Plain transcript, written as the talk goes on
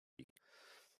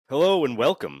Hello and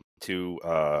welcome to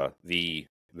the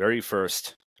very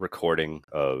first recording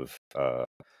of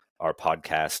our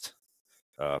podcast,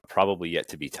 probably yet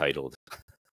to be titled.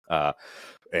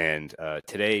 And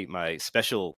today, my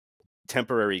special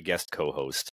temporary guest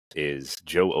co-host is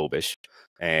Joe Obbish.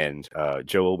 And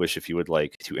Joe Obbish, if you would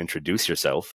like to introduce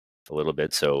yourself a little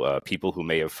bit, so people who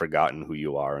may have forgotten who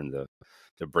you are and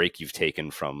the break you've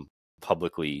taken from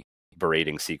publicly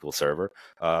berating SQL Server.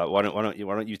 Why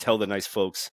don't you tell the nice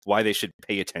folks why they should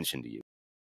pay attention to you?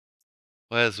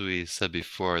 Well, as we said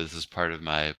before, this is part of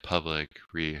my public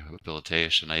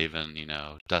rehabilitation. I even,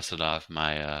 dusted off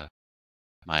my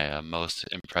most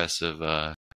impressive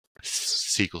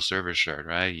SQL Server shirt,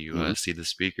 right? You see the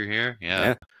speaker here?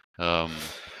 Yeah. I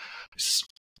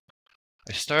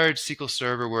started SQL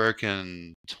Server work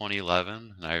in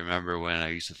 2011, and I remember when I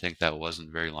used to think that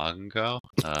wasn't very long ago.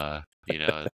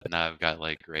 Now I've got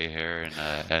like gray hair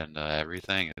and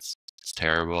everything. It's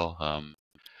terrible.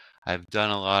 I've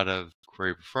done a lot of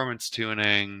query performance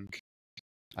tuning.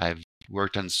 I've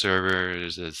worked on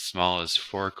servers as small as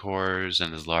 4 cores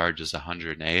and as large as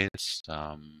 108.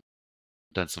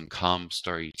 Done some column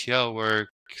store ETL work,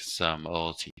 some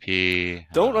OLTP.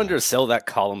 Don't undersell that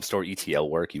column store ETL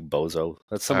work, you bozo.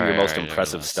 That's some of your most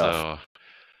impressive stuff. So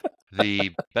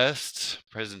the best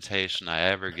presentation I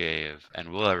ever gave and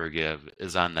will ever give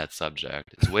is on that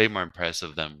subject. It's way more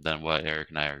impressive than what Eric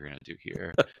and I are going to do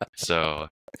here. So,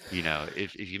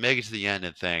 if you make it to the end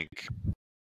and think,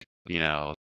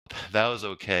 that was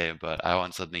okay, but I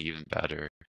want something even better,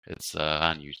 it's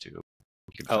on YouTube.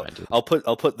 You can find it. I'll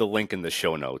put the link in the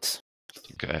show notes.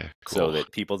 Okay, cool. So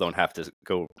that people don't have to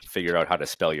go figure out how to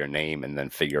spell your name and then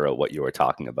figure out what you were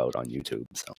talking about on YouTube.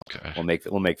 So okay.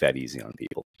 we'll make that easy on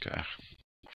people. Okay.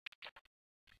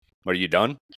 Are you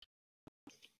done?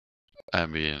 I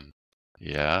mean,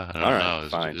 yeah. I don't know.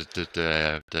 Fine. Did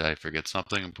I forget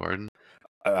something important?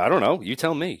 I don't know. You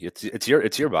tell me. It's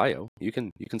your bio. You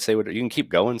can say what you can keep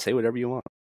going. Say whatever you want.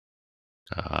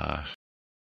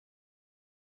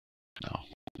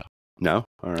 No.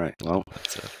 All right. Well,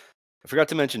 that's it. I forgot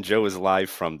to mention Joe is live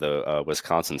from the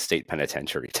Wisconsin State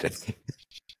Penitentiary today.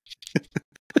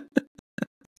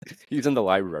 He's in the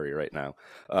library right now.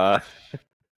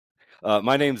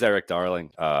 My name's Erik Darling.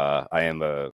 I am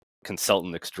a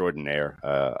consultant extraordinaire.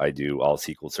 I do all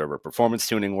SQL Server performance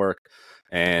tuning work,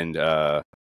 and I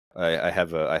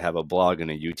have a blog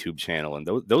and a YouTube channel, and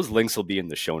those links will be in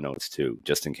the show notes too,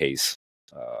 just in case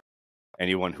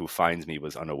anyone who finds me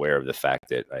was unaware of the fact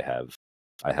that I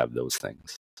have those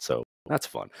things. So that's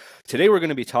fun. Today we're going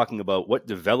to be talking about what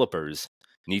developers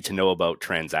need to know about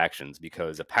transactions,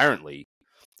 because apparently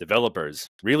developers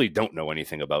really don't know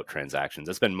anything about transactions.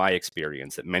 That's been my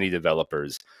experience, that many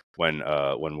developers, when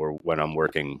I'm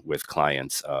working with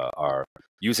clients, are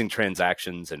using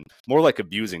transactions and more like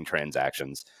abusing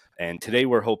transactions. And today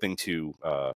we're hoping to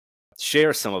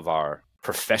share some of our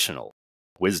professional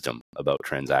wisdom about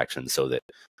transactions, so that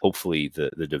hopefully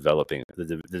the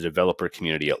developer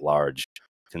community at large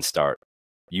can start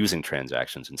using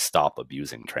transactions and stop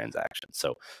abusing transactions.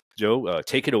 So, Joe,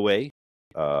 take it away.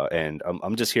 And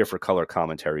I'm just here for color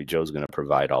commentary. Joe's going to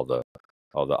provide all the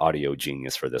audio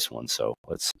genius for this one. So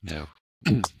let's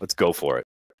go for it.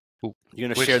 You're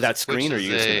going to share that screen, or are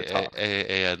you just going to talk?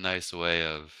 A nice way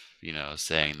of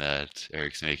saying that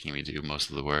Eric's making me do most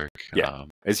of the work. Yeah,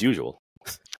 as usual.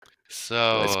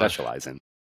 So what I specialize in.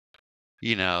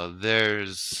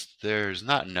 There's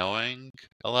not knowing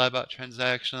a lot about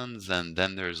transactions, and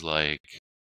then there's like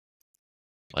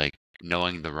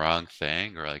knowing the wrong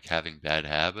thing, or like having bad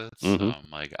habits.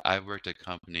 Like I've worked at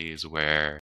companies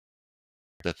where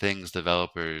the things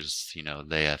developers,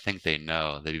 they think they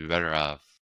know, they'd be better off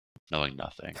knowing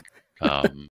nothing.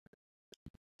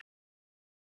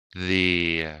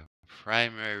 The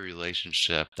primary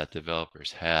relationship that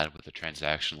developers had with the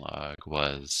transaction log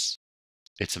was,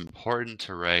 it's important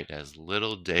to write as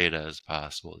little data as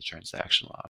possible to the transaction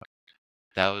log.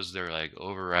 That was their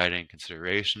overriding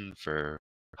consideration for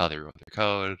how they wrote their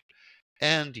code.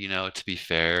 And, to be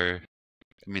fair,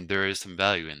 I mean, there is some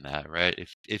value in that, right?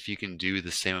 If you can do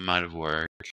the same amount of work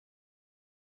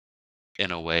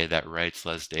in a way that writes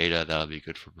less data, that'll be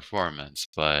good for performance.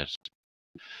 But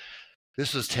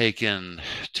this was taken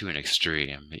to an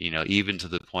extreme, even to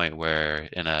the point where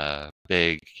in a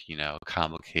big,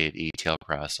 complicated ETL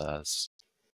process,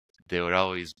 they would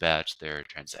always batch their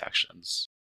transactions,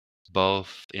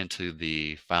 both into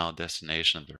the final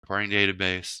destination of the reporting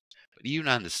database, but even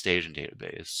on the staging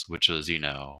database, which was,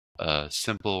 a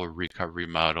simple recovery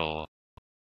model.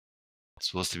 It's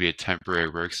supposed to be a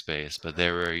temporary workspace, but they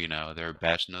were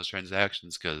batching those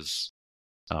transactions because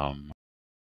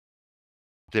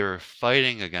they were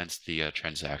fighting against the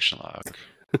transaction log.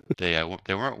 They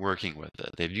weren't working with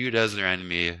it. They viewed it as their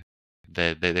enemy.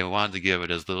 They wanted to give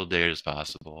it as little data as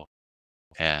possible,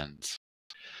 and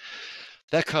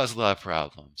that caused a lot of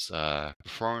problems.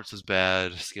 Performance was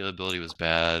bad. Scalability was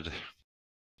bad.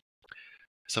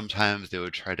 Sometimes they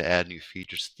would try to add new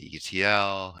features to the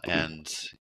ETL, and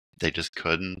they just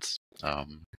couldn't.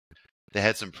 They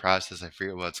had some process, I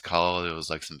forget what it's called. It was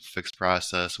like some fixed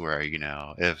process where,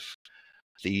 if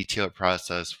the ETL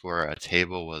process for a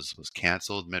table was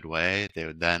canceled midway, they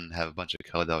would then have a bunch of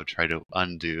code that would try to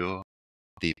undo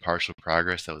the partial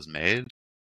progress that was made,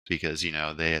 because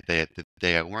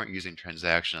they weren't using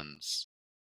transactions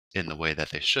in the way that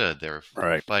they should. They were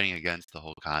fighting against the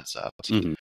whole concept.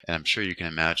 Mm-hmm. And I'm sure you can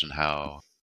imagine how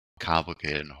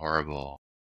complicated and horrible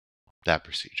that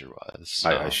procedure was. So.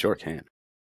 I sure can.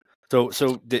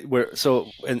 So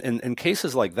in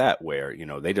cases like that where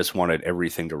they just wanted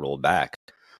everything to roll back,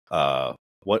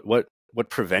 what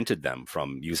prevented them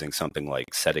from using something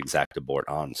like set exact abort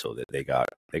on, so that they got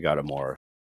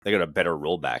a better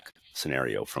rollback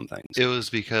scenario from things? It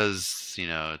was because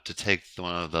to take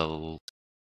one of the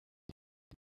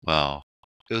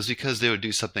it was because they would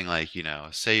do something like,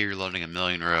 say you're loading 1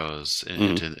 million rows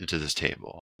into this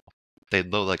table.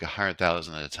 They'd load like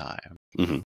 100,000 at a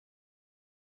time,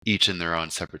 each in their own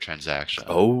separate transaction.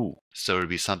 Oh. So it would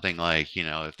be something like,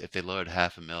 if they loaded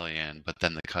 500,000, but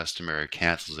then the customer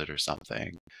cancels it or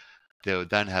something, they would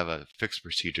then have a fixed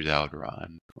procedure that would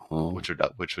run, which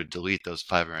would delete those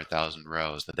 500,000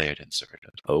 rows that they had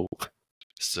inserted. Oh.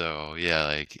 So yeah,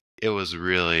 like it was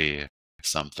really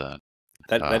something.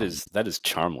 That is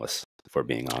charmless, if we're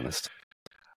being honest.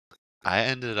 I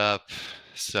ended up,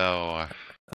 so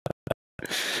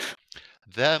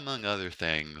that, among other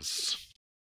things,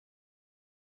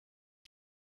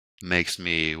 makes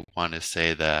me want to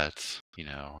say that,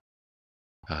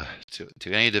 to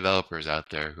any developers out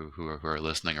there who are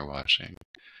listening or watching,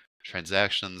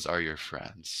 transactions are your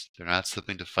friends. They're not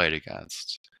something to fight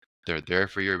against. They're there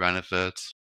for your benefit.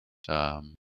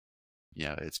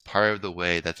 It's part of the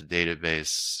way that the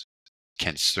database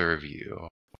can serve you.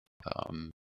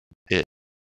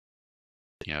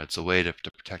 It's a way to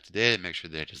protect the data, make sure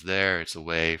the data is there. It's a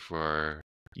way for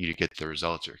you to get the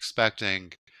results you're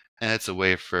expecting. And it's a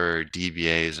way for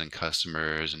DBAs and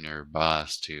customers and your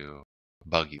boss to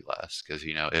bug you less. Because,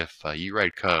 if you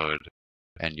write code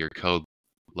and your code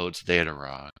loads data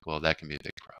wrong, well, that can be a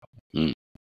big problem.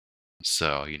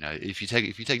 So, if you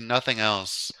take nothing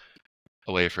else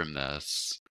away from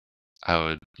this, I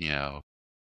would,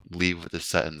 leave with the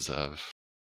sentence of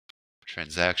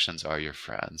transactions are your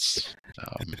friends.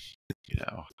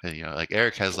 Like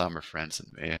Erik has a lot more friends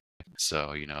than me.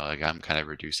 So, like I'm kind of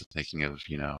reduced to thinking of,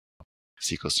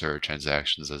 SQL Server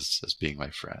transactions as being my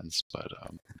friends, but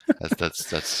that's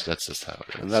just how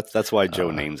it is. And that's why Joe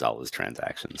names all his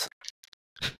transactions.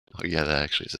 Oh yeah, that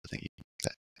actually is a thing.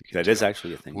 That is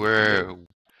actually a thing. Where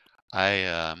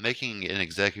I making an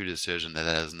executive decision that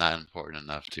is not important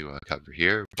enough to cover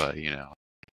here, but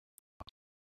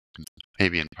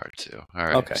maybe in part 2. All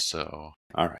right. Okay. So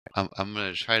all right, I'm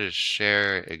gonna try to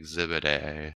share Exhibit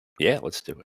A. Yeah, let's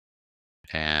do it.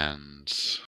 And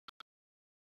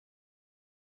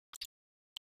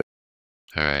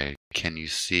all right, can you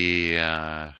see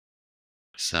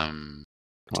some?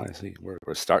 Oh, I see. We're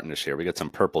starting to share. We got some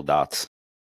purple dots.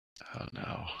 Oh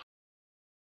no!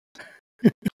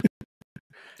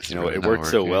 It worked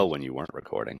so well when you weren't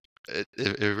recording.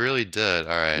 It really did.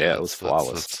 All right. Yeah, it was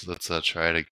flawless. Let's try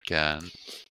it again.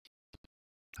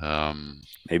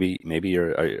 Maybe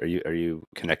are you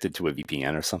connected to a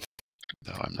VPN or something?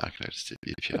 No, I'm not connected to a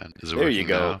VPN. Is it there you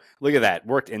go. Now? Look at that.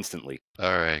 Worked instantly.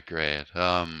 All right, great.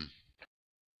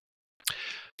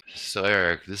 So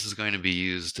Erik, this is going to be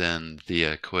used in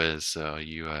the quiz, so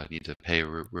you need to pay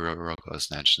real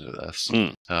close attention to this.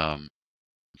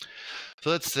 So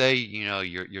let's say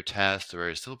your task or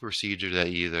a simple procedure that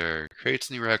either creates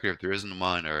a new record if there isn't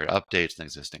one, or it updates an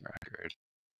existing record,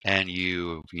 and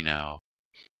you're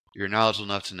knowledgeable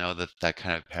enough to know that that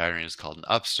kind of pattern is called an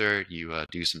upsert. You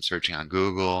do some searching on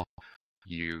Google.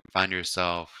 You find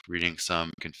yourself reading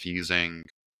some confusing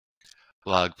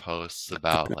blog posts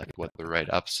about like what the right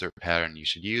upsert pattern you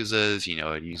should use is.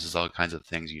 It uses all kinds of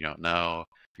things you don't know.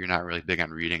 You're not really big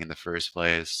on reading in the first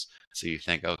place, so you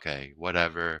think, okay,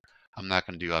 whatever. I'm not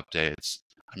going to do updates.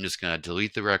 I'm just going to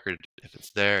delete the record if it's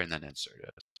there and then insert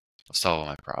it. I'll solve all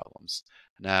my problems.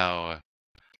 Now,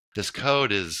 this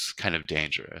code is kind of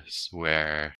dangerous,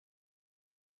 where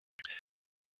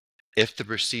if the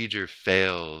procedure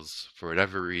fails for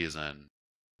whatever reason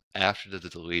after the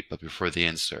delete but before the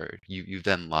insert, you've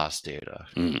then lost data.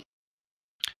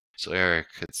 So Eric,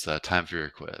 it's time for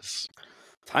your quiz.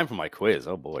 Time for my quiz.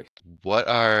 Oh boy. What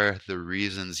are the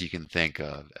reasons you can think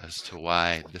of as to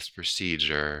why this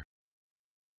procedure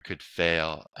could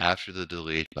fail after the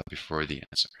delete but before the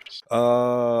insert?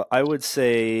 I would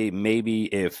say maybe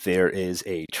if there is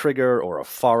a trigger or a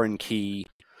foreign key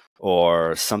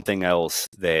or something else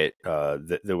that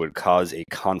that would cause a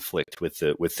conflict with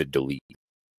the delete.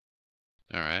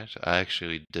 All right, I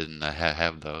actually didn't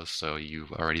have those, so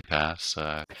you've already passed.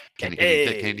 Can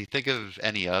Hey! you think of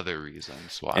any other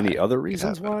reasons why? Any other it could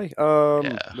reasons happen? why?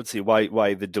 Yeah. Let's see.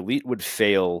 Why the delete would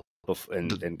fail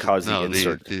and cause the No,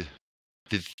 insert. the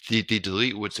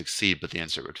delete would succeed, but the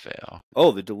insert would fail.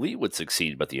 Oh, the delete would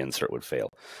succeed, but the insert would fail.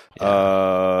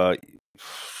 Yeah.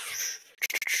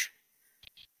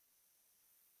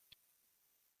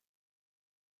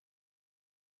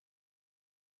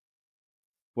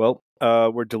 Well,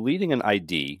 we're deleting an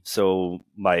ID, so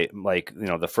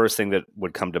the first thing that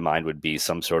would come to mind would be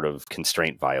some sort of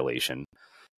constraint violation.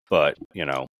 But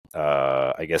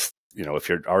I guess if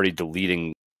you're already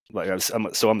deleting, I'm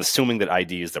assuming that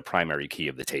ID is the primary key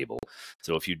of the table.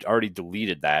 So if you'd already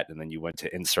deleted that and then you went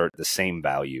to insert the same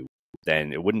value,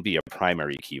 then it wouldn't be a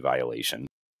primary key violation.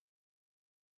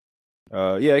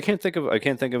 Yeah, I can't think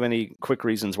of any quick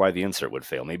reasons why the insert would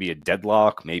fail. Maybe a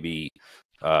deadlock. Maybe.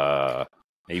 I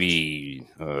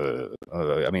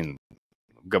mean,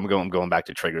 I'm going back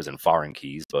to triggers and foreign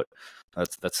keys, but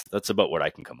that's about what I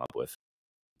can come up with.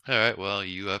 All right. Well,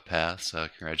 you passed.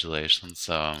 Congratulations.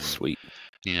 Sweet.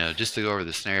 Just to go over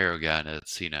the scenario again,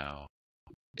 it's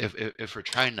if we're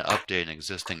trying to update an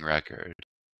existing record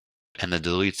and the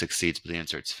delete succeeds but the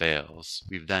insert fails,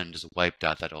 we've then just wiped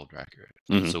out that old record.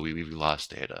 Mm-hmm. So we've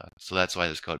lost data. So that's why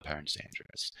this code pattern is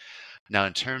dangerous. Now,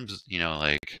 in terms,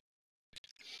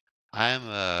 I'm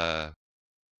a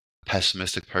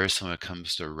pessimistic person when it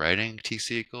comes to writing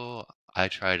T-SQL. I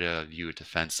try to view it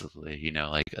defensively,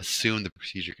 assume the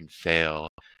procedure can fail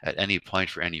at any point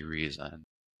for any reason.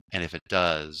 And if it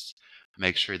does,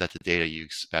 make sure that the data you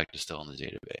expect is still in the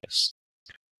database.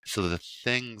 So the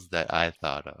things that I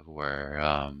thought of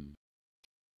were,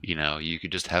 you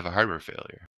could just have a hardware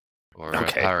failure or a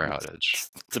power outage.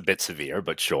 It's a bit severe,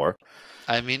 but sure.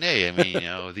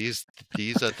 These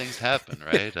things happen,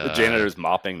 right? The janitor's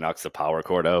mopping knocks the power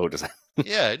cord out.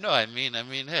 Yeah, no, hey, these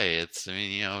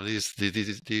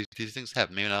things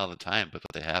happen. Maybe not all the time, but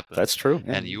they happen. That's true.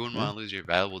 Yeah, and you wouldn't want to lose your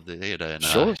valuable data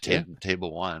in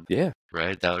table one. Yeah.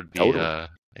 Right? That would be a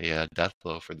death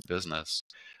blow for the business.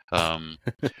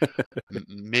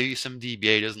 Maybe some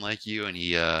DBA doesn't like you and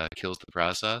he kills the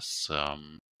process.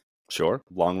 Sure.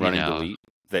 Long running delete.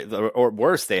 Or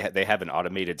worse, they have an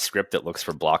automated script that looks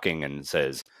for blocking and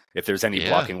says if there's any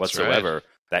blocking whatsoever,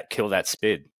 that kill that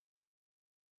SPID.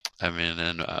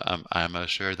 And I'm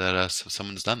sure that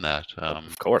someone's done that.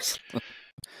 Of course.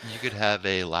 You could have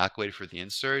a lock wait for the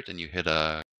insert, and you hit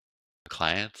a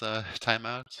client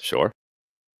timeout. Sure.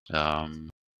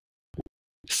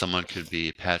 Someone could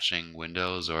be patching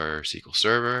Windows or SQL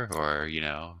Server, or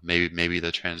maybe maybe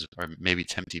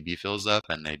TempDB fills up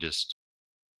and they just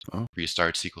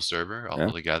restart SQL Server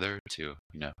altogether to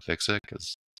fix it,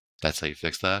 because that's how you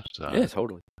fix that. Yeah,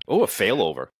 totally. Oh, a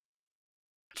failover.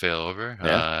 Failover.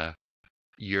 Yeah.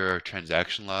 Your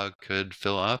transaction log could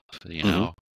fill up.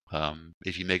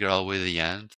 If you make it all the way to the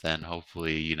end, then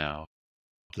hopefully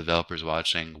developers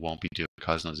watching won't be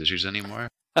causing those issues anymore.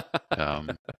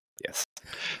 Yes.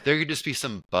 There could just be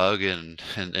some bug in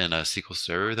a SQL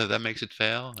Server that makes it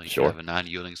fail. Like you have a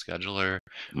non-yielding scheduler,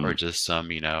 or just some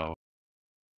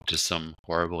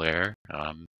horrible error.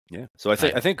 Yeah. So I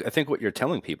think what you're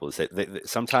telling people is that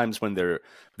sometimes when they're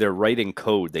writing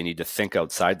code, they need to think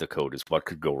outside the code is what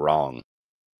could go wrong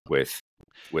with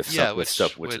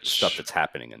stuff that's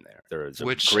happening in there. There is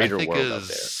a greater world out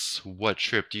there. What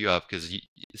tripped you up, because it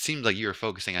seemed like you were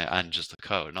focusing on just the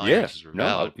code. I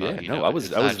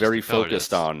was very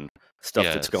focused on stuff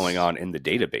that's going on in the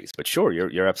database. But sure,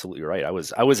 you're absolutely right. I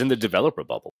was in the developer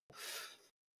bubble.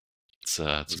 It's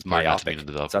myopic. Is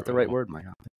that the right word?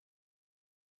 Myopic.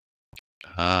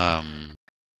 I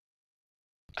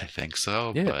think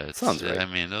so. Yeah, but sounds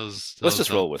right. Those. Let's just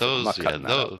roll with those. I'm not cutting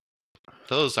that out.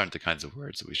 Those aren't the kinds of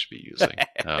words that we should be using.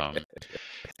 And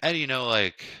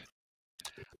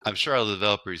I'm sure all the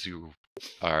developers who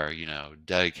are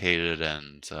dedicated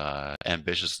and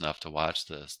ambitious enough to watch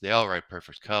this, they all write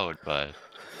perfect code, but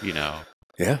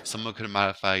someone could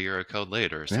modify your code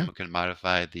later. Someone could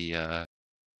modify the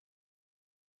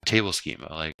table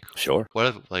schema. Sure.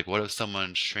 What if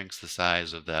someone shrinks the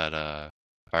size of that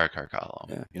bar car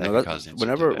column? Yeah,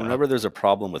 whenever there's a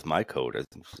problem with my code, I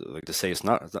like to say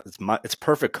it's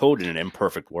perfect code in an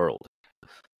imperfect world.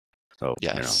 So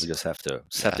Yes. we just have to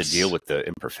deal with the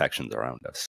imperfections around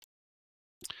us.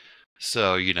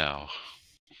 So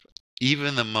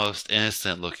even the most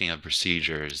innocent looking of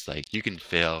procedures, like, you can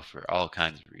fail for all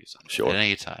kinds of reasons Sure. at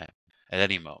any time, at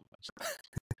any moment.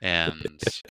 And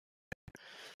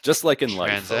just like in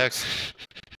life, folks.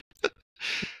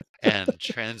 And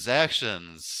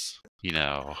transactions,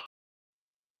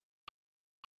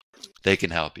 they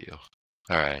can help you.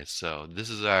 All right, so this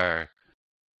is our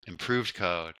improved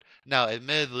code. Now,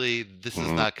 admittedly, this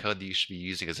is not code that you should be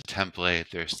using as a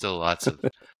template. There's still lots of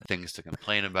things to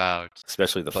complain about.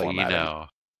 Especially the formatting.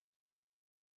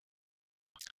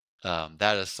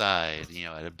 That aside,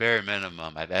 at a bare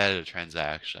minimum, I've added a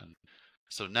transaction.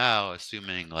 So now,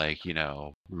 assuming,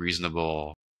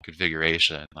 reasonable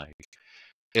configuration,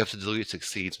 if the delete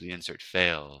succeeds but the insert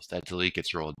fails, that delete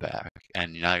gets rolled back.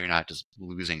 And now you're not just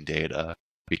losing data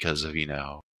because of,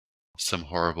 some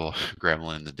horrible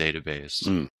gremlin in the database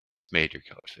made your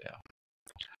code fail.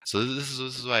 So this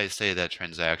is why I say that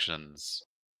transactions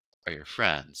are your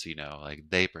friends,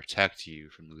 they protect you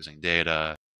from losing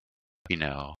data.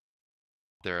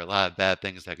 There are a lot of bad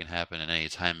things that can happen at any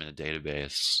time in a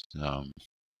database,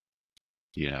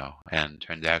 and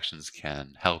transactions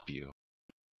can help you.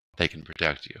 They can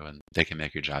protect you, and they can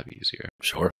make your job easier.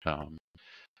 Sure.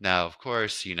 Now, of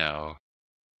course,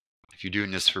 if you're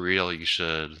doing this for real, you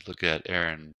should look at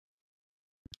Aaron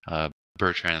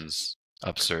Bertrand's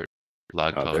upsert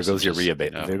blog post. There goes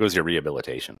there goes your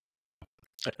rehabilitation.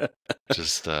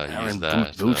 Just use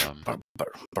that.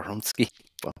 Baronsky.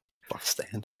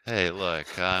 Hey, look,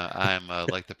 I'm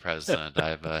like the president.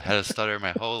 I've had a stutter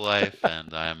my whole life,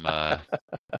 and I'm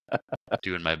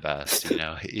doing my best.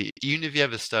 Even if you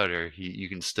have a stutter, you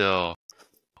can still,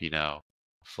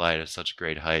 fly to such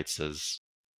great heights as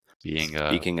being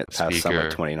speaking at Past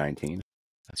Summit 2019.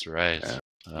 That's right. Yeah,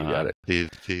 you got it.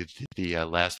 The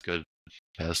last good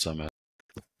Past Summit.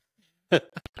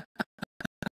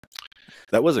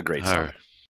 That was a great summit.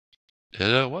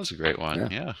 It was a great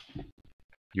one. Yeah.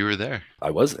 You were there.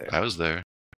 I was there. I was there.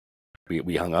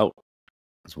 We hung out.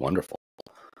 It was wonderful.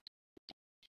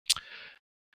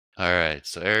 All right.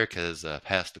 So Erik has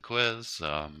passed the quiz.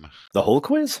 The whole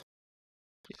quiz?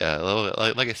 Yeah.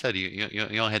 Like I said, you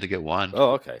only had to get one.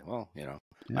 Oh, okay. Well, yeah.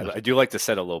 I do like to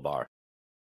set a low bar.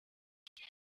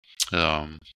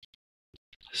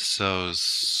 So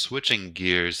switching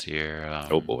gears here.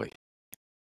 Oh boy.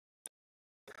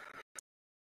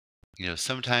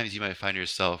 Sometimes you might find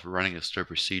yourself running a stored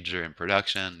procedure in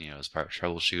production, as part of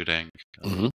troubleshooting,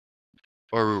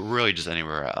 or really just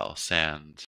anywhere else.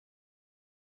 And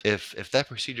if that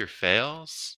procedure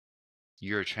fails,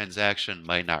 your transaction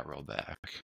might not roll back.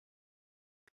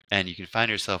 And you can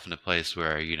find yourself in a place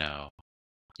where, you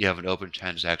have an open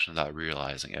transaction without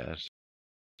realizing it.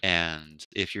 And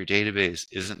if your database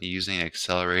isn't using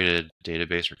accelerated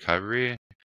database recovery,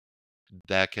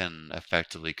 that can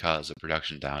effectively cause a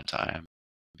production downtime.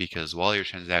 Because while your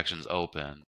transaction's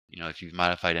open, if you've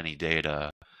modified any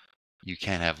data, you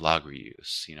can't have log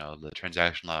reuse. The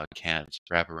transaction log can't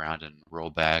wrap around and roll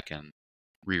back and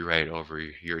rewrite over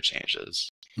your changes.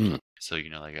 So,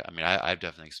 I've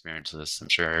definitely experienced this. I'm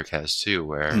sure Erik has too,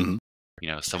 where,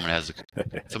 someone has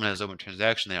open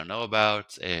transaction they don't know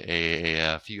about,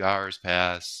 a few hours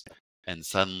pass, and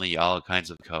suddenly all kinds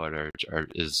of code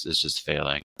is just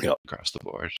failing across the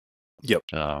board. Yep.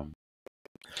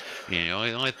 The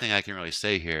only thing I can really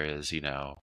say here is,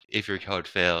 if your code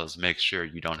fails, make sure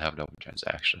you don't have an open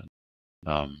transaction.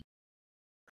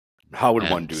 How would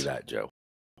one do that, Joe?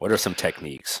 What are some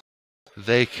techniques?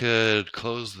 They could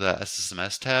close the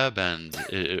SSMS tab, and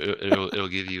it'll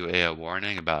give you a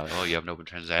warning about, you have an open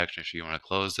transaction, so you want to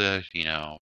close it.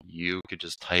 You could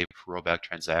just type rollback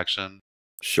transaction.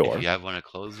 Sure. If you have one to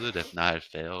close it, if not, it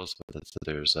fails. But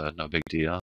there's no big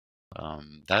deal.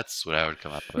 That's what I would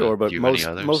come up with. Sure, but do you have any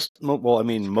others?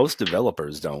 Most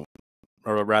developers don't,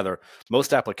 or rather,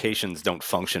 most applications don't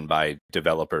function by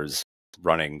developers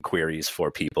running queries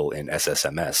for people in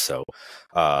SSMS. So,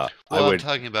 I'm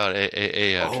talking about a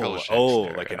troubleshooting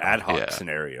scenario. Like an ad hoc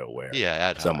scenario where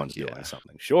someone's doing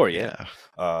something. Sure, yeah.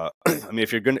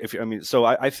 So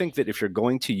I think that if you're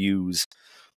going to use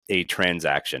a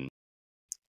transaction,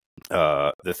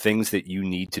 the things that you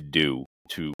need to do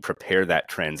to prepare that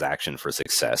transaction for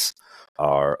success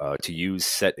are to use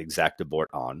set exact abort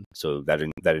on, so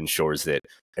that ensures that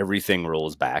everything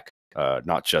rolls back,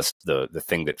 not just the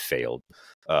thing that failed.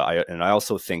 I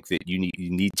also think that you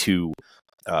need to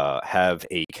have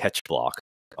a catch block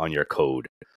on your code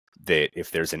that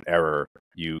if there's an error,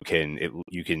 you can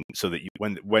so that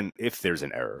when if there's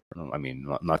an error, I mean,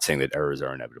 I'm not saying that errors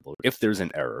are inevitable. If there's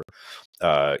an error,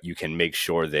 you can make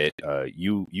sure that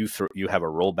you have a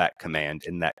rollback command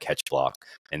in that catch block,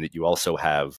 and that you also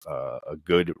have a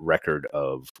good record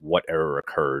of what error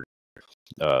occurred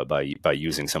by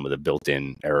using some of the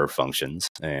built-in error functions.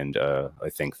 And I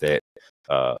think that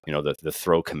the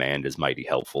throw command is mighty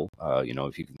helpful.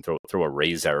 If you can throw a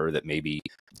raise error that maybe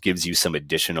gives you some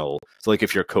additional, so like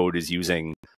if your code is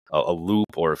using a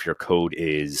loop, or if your code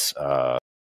is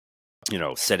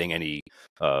setting any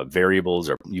variables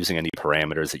or using any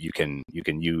parameters, that you can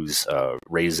use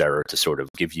raise error to sort of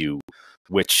give you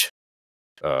which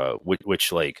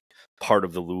like part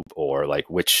of the loop, or like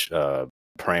which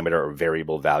parameter or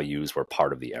variable values were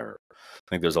part of the error. I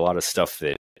think there's a lot of stuff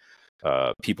that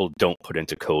people don't put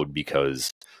into code because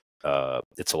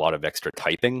it's a lot of extra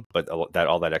typing, but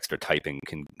all that extra typing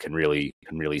can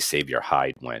really save your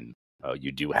hide when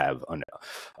you do have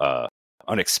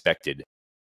unexpected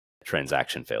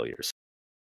transaction failures.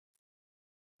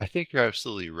 I think you're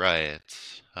absolutely right.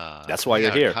 That's why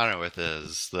you're here. Counter with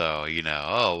is though,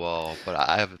 oh well, but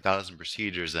I have 1,000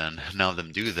 procedures and none of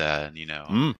them do that, and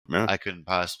Yeah. I couldn't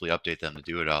possibly update them to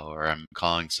do it all, or I'm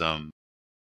calling some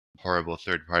horrible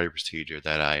third-party procedure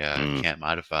that I can't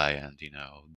modify, and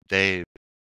they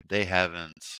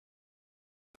haven't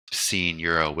seen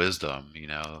Euro wisdom,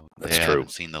 That's they true.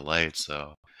 haven't seen the light,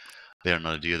 so they don't know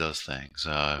how to do those things.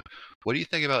 What do you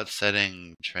think about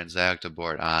setting transact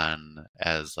abort on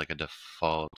as like a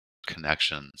default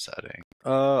connection setting?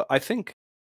 I think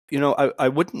I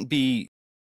wouldn't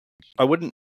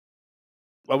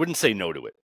say no to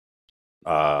it.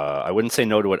 I wouldn't say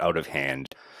no to it out of hand.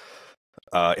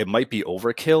 It might be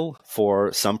overkill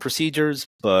for some procedures,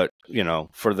 but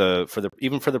for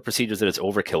even for the procedures that it's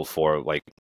overkill for, like,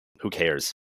 who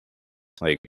cares?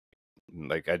 Like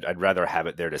I'd rather have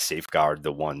it there to safeguard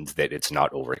the ones that it's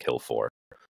not overkill for,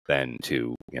 than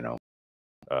to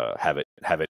have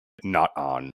it not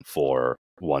on for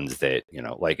ones that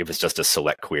like if it's just a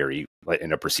select query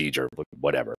in a procedure,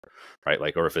 whatever, right?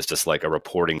 Like, or if it's just like a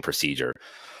reporting procedure,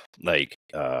 like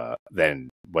then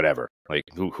whatever, like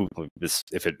who this,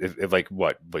 if like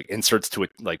what, like inserts to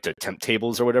it, like to temp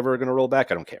tables or whatever are going to roll back,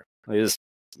 I don't care. It's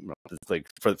like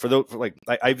for those, like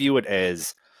I view it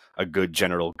as a good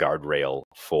general guardrail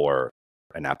for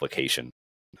an application,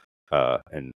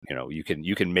 and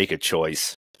you can make a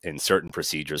choice in certain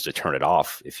procedures to turn it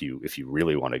off if you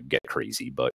really want to get crazy,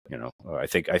 but I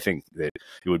think that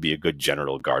it would be a good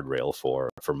general guardrail for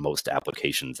most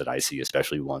applications that I see,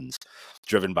 especially ones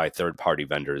driven by third-party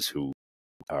vendors who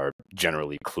are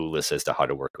generally clueless as to how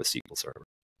to work with SQL Server.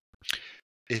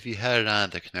 If you had it on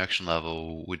at the connection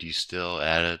level, would you still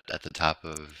add it at the top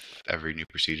of every new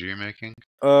procedure you're making?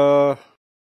 I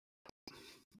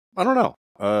don't know.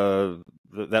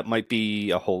 That might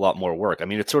be a whole lot more work. I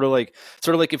mean, it's sort of like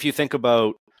if you think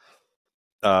about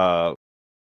the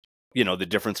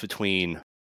difference between,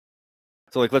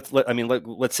 so like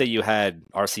let's say you had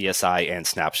RCSI and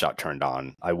snapshot turned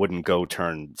on. I wouldn't go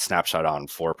turn snapshot on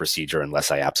for a procedure unless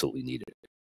I absolutely needed it.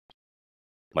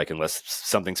 Like, unless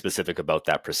something specific about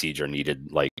that procedure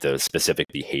needed like the specific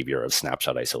behavior of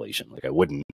snapshot isolation. Like I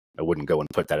wouldn't go and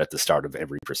put that at the start of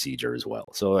every procedure as well.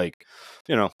 So like,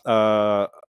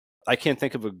 I can't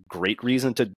think of a great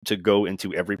reason to go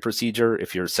into every procedure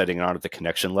if you're setting it on at the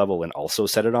connection level and also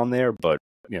set it on there. But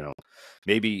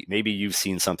maybe you've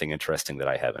seen something interesting that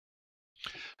I haven't.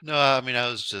 No, I mean, I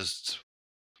was just,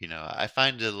 I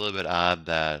find it a little bit odd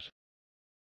that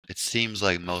it seems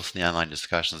like most of the online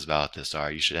discussions about this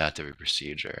are you should add to every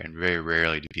procedure, and very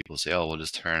rarely do people say, "Oh, we'll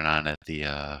just turn it on at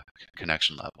the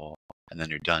connection level, and then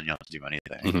you're done. You don't have to do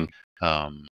anything."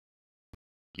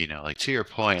 Mm-hmm. Like to your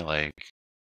point, like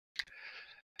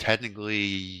technically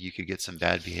you could get some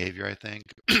bad behavior. I think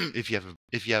if you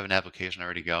have an application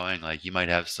already going, like you might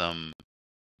have some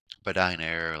benign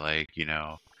error, like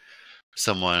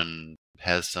someone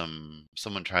tries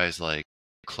to like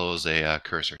close a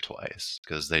cursor twice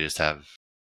because they just have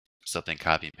something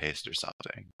copy and paste or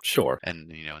something. Sure. And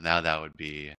now that would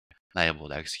be not able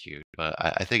to execute. But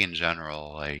I think in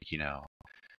general, like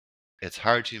it's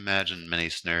hard to imagine many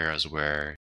scenarios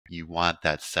where you want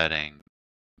that setting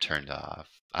turned off.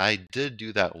 I did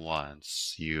do that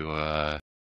once.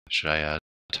 Should I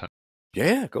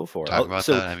yeah, go for it. Talk about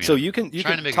that. I mean, so you can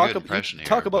trying to make talk, a good impression here,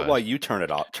 talk about why you turned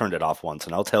it off once,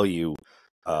 and I'll tell you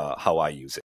how I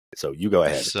use it. So you go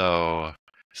ahead. So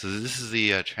this is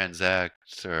the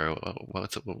transact, or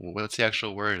what's the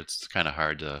actual word? It's kind of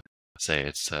hard to say.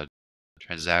 It's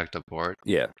transact abort.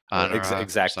 Yeah, On or off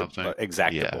exact something.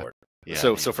 exact Yeah. abort. Yeah,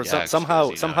 So the for X,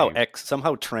 because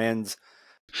somehow trans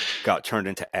got turned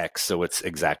into X, so it's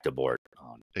exact abort.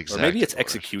 Or maybe exact it's abort.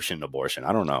 execution abortion.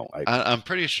 I don't know. I'm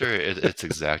pretty sure it's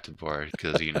exact abort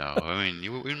because I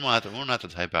mean, we don't have to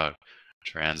type out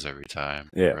trans every time,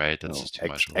 Yeah, right? That's just too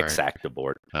much work. Exact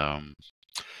abort.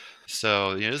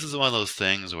 So this is one of those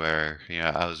things where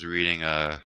I was reading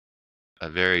a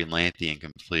very lengthy and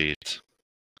complete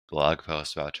blog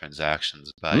post about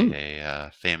transactions by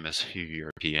a famous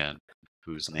European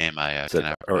whose name I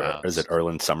cannot pronounce. Is it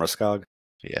Erland Summerskog?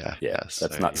 Yeah. Yes.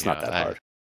 It's not that hard.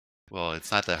 Well,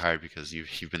 it's not that hard because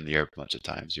you've been to Europe a bunch of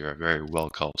times. You're a very well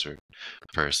cultured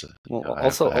person. Well,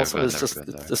 also it's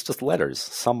just letters.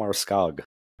 Summerskog.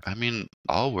 I mean,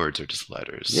 all words are just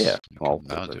letters. Yeah, well,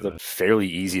 they're fairly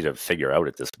easy to figure out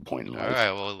at this point in life. All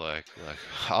right, well, look,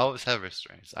 I always have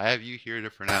restraints. I have you here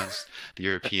to pronounce the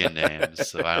European names,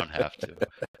 so I don't have to.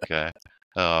 Okay.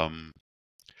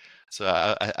 So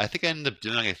I think I ended up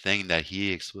doing a thing that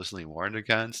he explicitly warned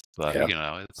against, but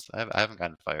I haven't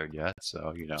gotten fired yet,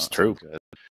 so it's true. Good.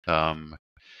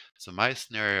 So my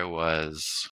scenario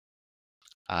was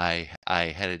I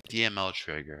had a DML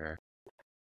trigger,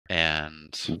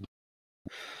 and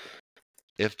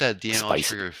if that DML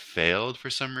trigger failed for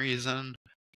some reason,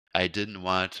 I didn't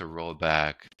want to roll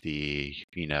back the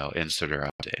insert or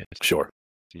update. Sure.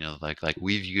 Like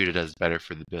we viewed it as better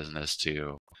for the business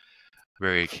to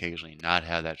very occasionally not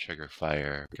have that trigger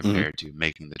fire compared to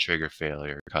making the trigger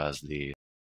failure cause the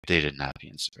data not be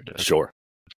inserted. Sure.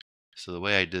 So the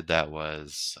way I did that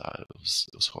was it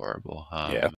was horrible.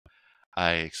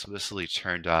 I explicitly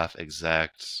turned off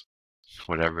exact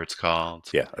whatever it's called.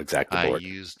 Yeah, exact abort. I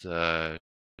used the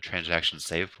transaction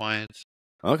save point.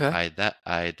 Okay.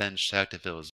 I then checked if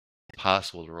it was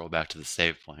possible to roll back to the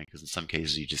save point, because in some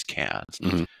cases you just can't.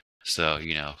 So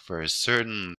for a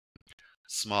certain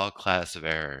small class of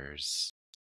errors,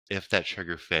 if that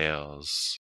trigger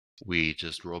fails, we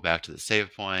just roll back to the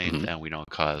save point and we don't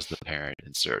cause the parent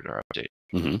insert or update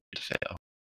to fail.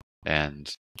 And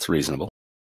it's reasonable.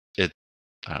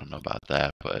 I don't know about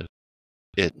that, but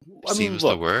it seems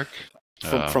to work.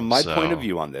 From my point of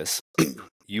view on this,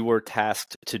 you were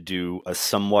tasked to do a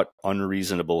somewhat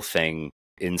unreasonable thing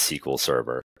in SQL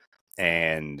Server,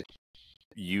 and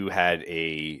you had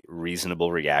a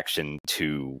reasonable reaction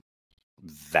to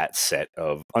that set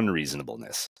of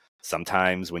unreasonableness.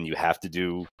 Sometimes when you have to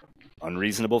do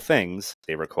unreasonable things,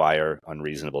 they require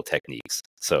unreasonable techniques.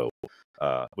 So,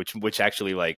 which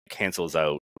actually cancels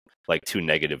out two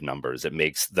negative numbers. It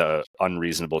makes the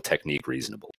unreasonable technique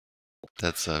reasonable.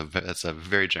 That's a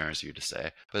very generous of you to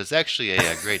say, but it's actually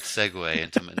a great segue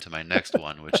into my next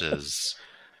one, which is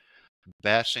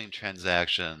batching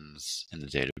transactions in the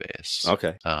database.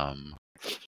 Okay.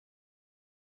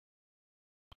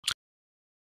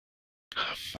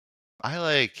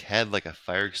 I had a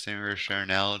fire extinguisher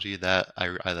analogy that I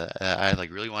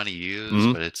really want to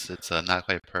use, but it's not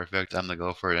quite perfect. I'm gonna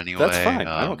go for it anyway. That's fine.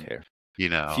 I don't care.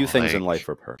 A few things in life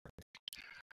are perfect.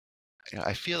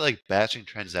 I feel like batching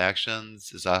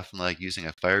transactions is often like using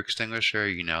a fire extinguisher.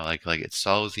 Like it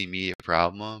solves the immediate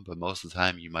problem, but most of the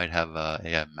time you might have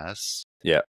a mess.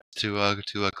 Yeah. To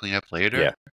clean up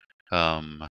later.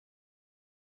 Yeah.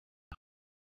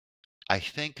 I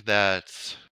think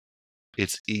that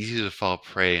it's easy to fall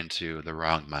prey into the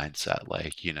wrong mindset.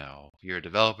 You're a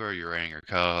developer, you're writing your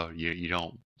code, you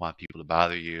don't want people to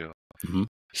bother you.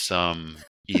 Some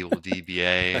evil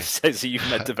DBA says you've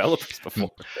met developers before.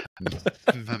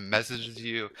 messages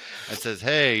you and says,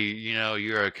 "Hey,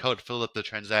 your code filled up the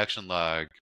transaction log.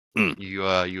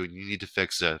 You need to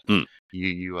fix it."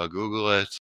 You Google it.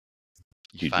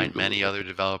 You find many other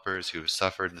developers who have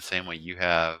suffered in the same way you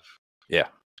have. Yeah.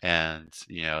 And,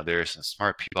 there's some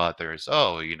smart people out there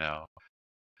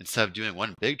instead of doing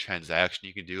one big transaction,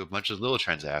 you can do a bunch of little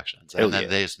transactions. And then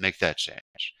they just make that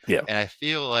change. Yeah. And I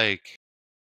feel like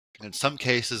in some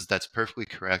cases that's perfectly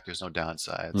correct. There's no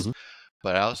downsides.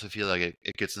 But I also feel like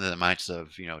it gets into the mindset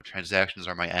of, transactions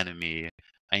are my enemy.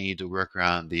 I need to work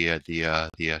around the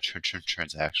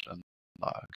transaction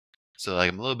log. So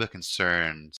I'm a little bit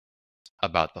concerned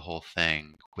about the whole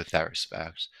thing with that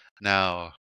respect.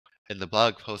 Now, in the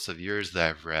blog posts of yours that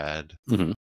I've read,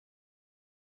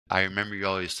 I remember you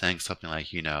always saying something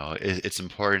like, it's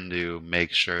important to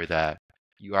make sure that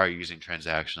you are using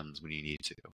transactions when you need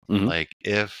to. Like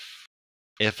if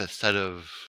a set of,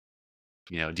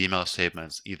 DML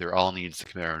statements either all needs to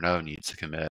commit or no needs to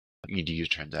commit, you need to use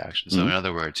transactions. So in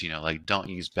other words, don't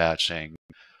use batching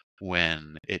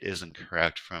when it isn't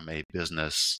correct from a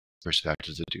business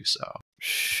perspective to do so.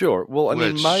 Sure. Well, I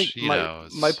mean,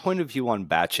 my point of view on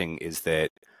batching is that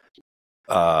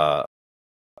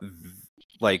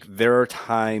like there are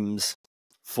times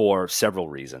for several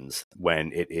reasons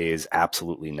when it is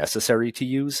absolutely necessary to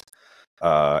use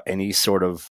any sort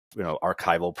of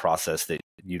archival process that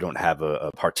you don't have a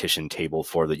partition table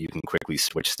for that you can quickly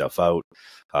switch stuff out.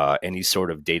 Any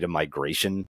sort of data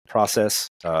migration process,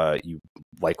 you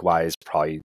likewise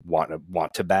probably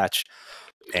want to batch.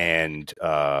 And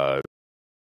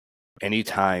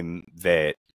anytime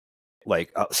that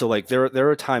there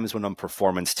are times when I'm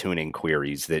performance tuning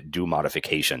queries that do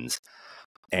modifications,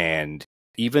 and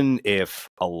even if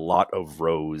a lot of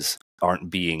rows aren't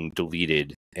being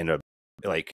deleted in a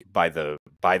by the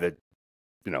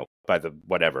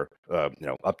whatever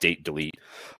update delete,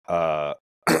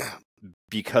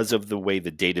 because of the way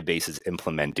the database is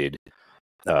implemented,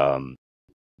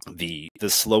 the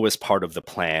slowest part of the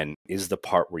plan is the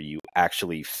part where you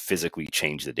actually physically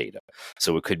change the data.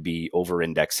 So it could be over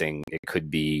indexing, it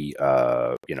could be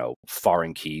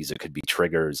foreign keys, it could be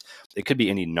triggers, it could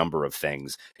be any number of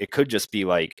things. It could just be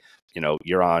like,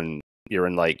 you're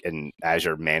in like an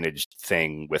Azure managed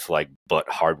thing with like butt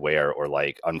hardware or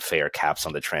like unfair caps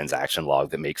on the transaction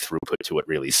log that make throughput to it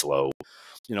really slow.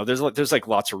 There's like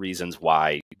lots of reasons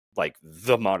why like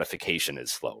the modification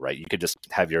is slow, right? You could just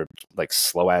have your like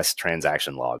slow ass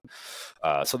transaction log.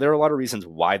 So there are a lot of reasons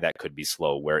why that could be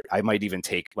slow, where I might even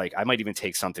take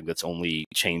something that's only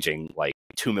changing like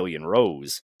 2 million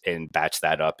rows and batch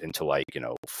that up into like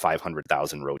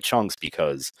 500,000 row chunks,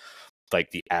 because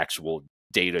like the actual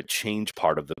data change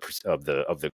part of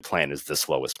the plan is the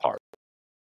slowest part.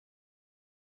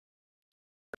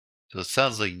 So it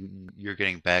sounds like you're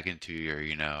getting back into your,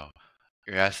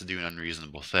 you're asked to do an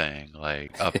unreasonable thing,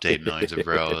 like update millions of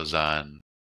rows on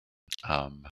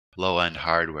low-end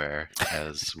hardware,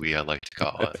 as we like to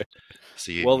call it.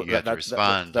 So you have to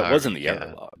respond. That wasn't the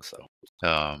error log, so.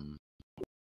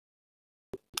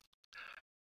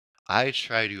 I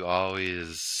try to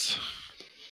always.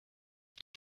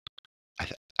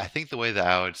 I think the way that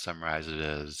I would summarize it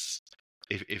is,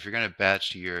 if you're going to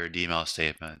batch your DML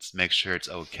statements, make sure it's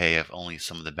okay if only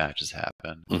some of the batches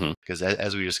happen. Because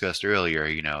as we discussed earlier,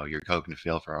 your code can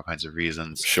fail for all kinds of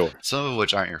reasons. Sure. Some of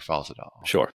which aren't your fault at all.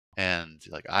 Sure. And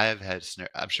like I'm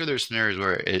sure there's scenarios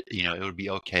where it would be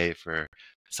okay for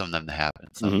some of them to happen,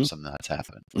 some that's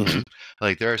happened.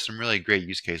 Like there are some really great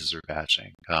use cases for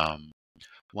batching.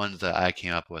 Ones that I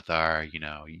came up with are,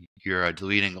 you're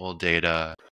deleting old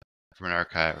data from an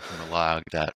archive or from a log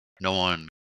that no one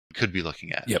could be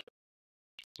looking at. Yep.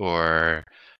 Or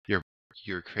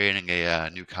you're creating a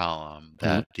new column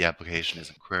that the application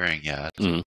isn't querying yet.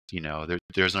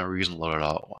 There's no reason to load it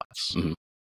all at once.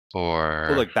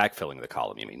 Or like backfilling the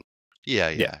column, you mean? Yeah,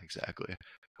 exactly.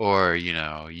 Or you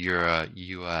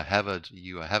have a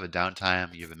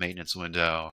downtime, you have a maintenance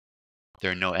window.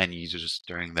 There are no end users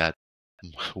during that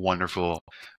wonderful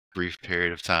brief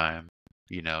period of time.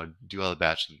 Do all the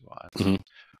batching you want.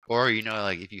 Or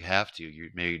like if you have to, you're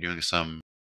doing some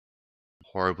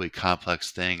horribly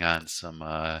complex thing on some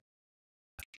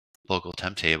local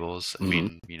temp tables. I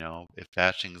mean, if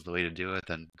batching is the way to do it,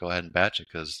 then go ahead and batch it,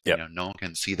 because no one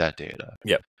can see that data.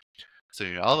 Yep. So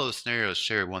all those scenarios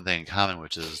share one thing in common,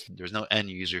 which is there's no end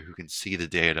user who can see the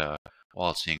data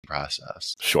while it's being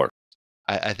processed. Sure.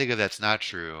 I think if that's not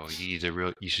true, you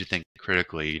should think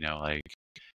critically. Like,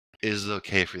 is it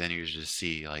okay for the end user to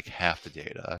see like half the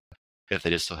data if they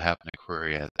just so happen to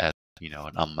query at an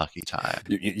unlucky time?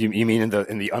 You mean in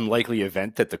the unlikely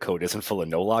event that the code isn't full of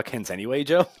no lock hints anyway,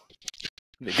 Joe?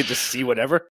 They could just see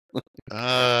whatever.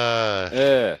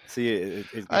 See,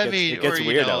 it gets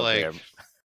weird out there.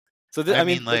 So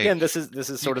again, this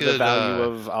is sort of the value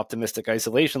of optimistic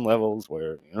isolation levels,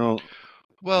 where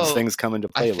these things come into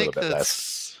play a little bit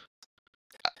less.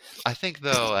 I think,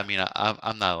 though, I'm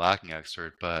not a locking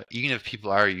expert, but even if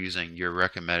people are using your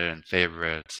recommended and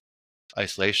favorite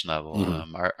isolation level,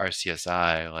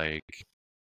 RCSI, like,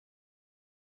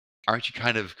 aren't you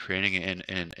kind of creating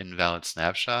an invalid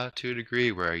snapshot to a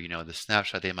degree, where the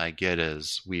snapshot they might get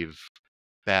is we've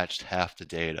batched half the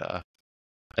data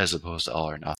as opposed to all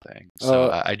or nothing?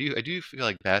 So I do feel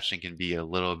like batching can be a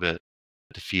little bit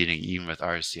defeating even with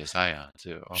RCSI on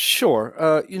too.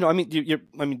 Sure.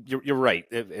 You're right.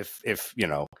 If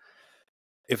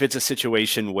it's a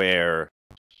situation where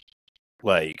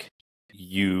like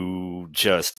you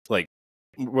just like,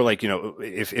 we're like,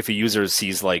 if a user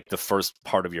sees like the first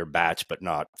part of your batch but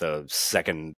not the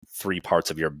second three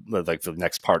parts of your, like the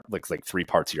next part, like 3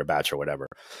 parts of your batch or whatever,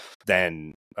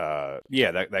 then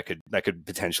that could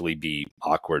potentially be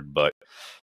awkward. But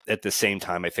at the same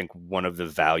time, I think one of the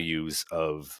values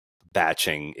of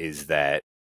batching is that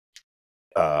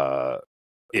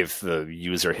if the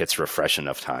user hits refresh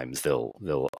enough times, they'll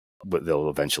they'll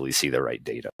eventually see the right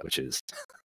data, which is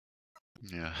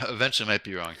Yeah, eventually might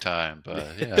be wrong time,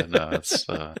 but yeah, no, it's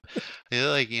like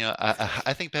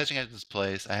I think patching has its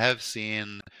place. I have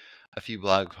seen a few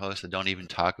blog posts that don't even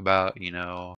talk about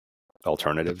the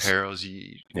alternatives. perils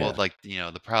Yeah. like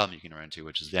the problem you can run into,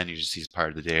 which is then you just see part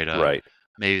of the data. Right.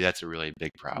 Maybe that's a really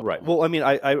big problem. Right. Well, I mean,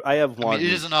 I have one. I mean,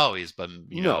 it isn't always, but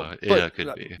no, it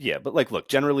could be. Yeah, but like, look,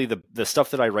 generally the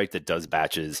stuff that I write that does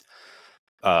batches,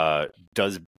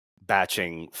 does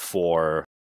batching for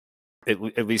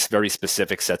at least very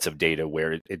specific sets of data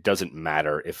where it doesn't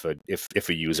matter if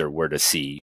a user were to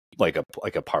see like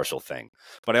a partial thing.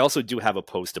 But I also do have a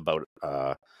post about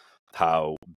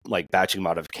how like batching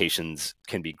modifications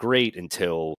can be great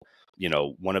until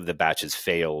one of the batches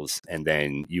fails, and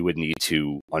then you would need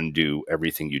to undo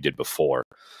everything you did before.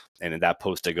 And in that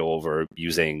post, I go over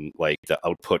using like the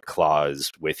output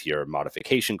clause with your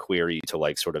modification query to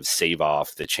like sort of save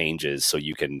off the changes so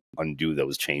you can undo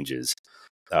those changes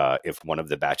if one of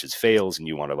the batches fails and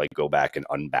you want to like go back and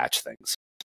unbatch things.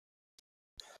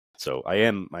 So I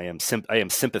am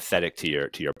sympathetic to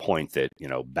your point that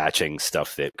batching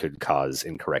stuff that could cause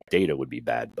incorrect data would be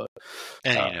bad, but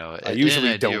and I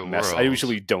usually don't I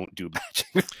usually don't do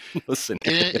batching.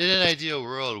 In an ideal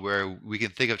world where we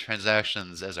can think of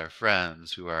transactions as our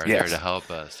friends who are there to help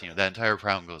us, that entire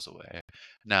problem goes away.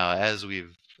 Now, as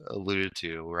we've alluded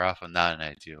to, we're often not an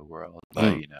ideal world,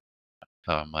 but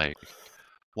like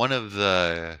one of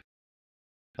the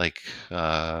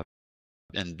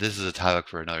and this is a topic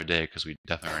for another day because we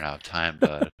definitely ran out of time.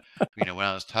 But when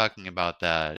I was talking about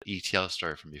that ETL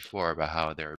story from before about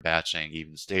how they were batching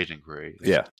even stage inquiries,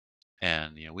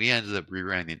 and we ended up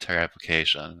rewriting the entire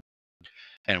application.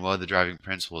 And one of the driving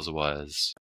principles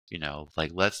was,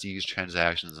 like let's use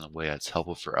transactions in a way that's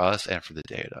helpful for us and for the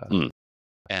data.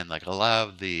 And like a lot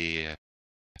of the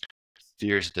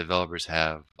fears that developers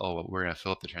have, we're going to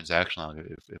fill up the transaction log.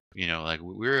 Like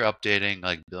we're updating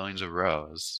like billions of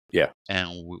rows. Yeah.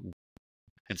 And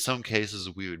in some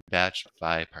cases, we would batch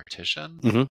by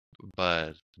partition,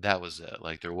 but that was it.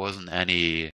 Like there wasn't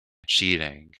any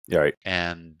cheating. Right.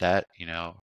 And that,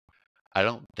 I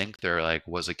don't think there like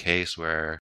was a case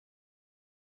where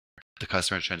the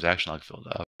customer's transaction log filled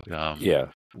up. Yeah.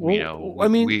 Well, I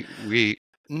mean,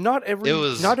 not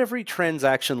every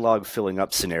transaction log filling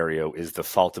up scenario is the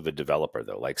fault of a developer,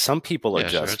 though. Like some people are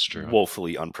just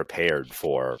woefully unprepared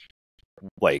for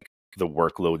like the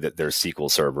workload that their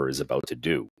SQL server is about to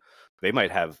do. They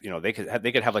might have, they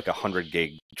could have like 100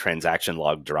 gig transaction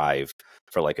log drive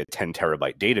for like a 10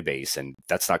 terabyte database, and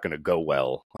that's not going to go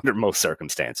well under most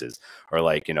circumstances. Or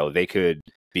like, they could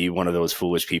be one of those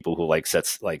foolish people who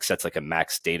sets like a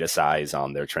max data size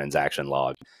on their transaction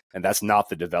log, and that's not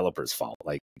the developer's fault.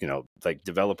 Like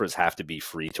developers have to be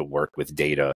free to work with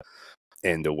data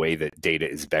in the way that data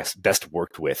is best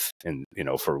worked with, and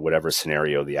for whatever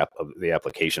scenario the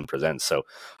application presents. So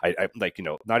I like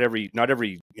not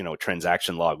every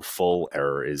transaction log full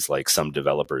error is like some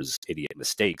developer's idiot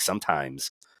mistake. Sometimes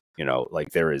like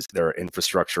there are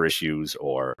infrastructure issues,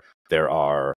 or there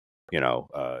are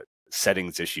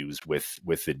settings issues with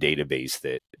the database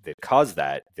that cause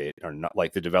that are not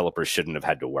like the developers shouldn't have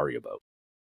had to worry about.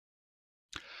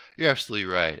 You're absolutely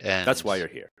right, and that's why you're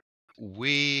here.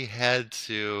 We had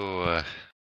a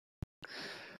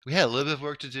little bit of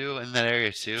work to do in that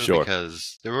area too,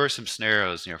 because there were some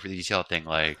scenarios, for the ETL thing,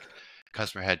 like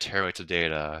customer had terabytes of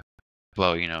data,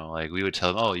 but like we would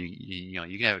tell them, you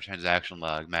can have a transaction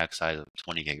log max size of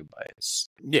 20 gigabytes.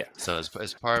 Yeah. So as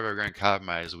part of our grand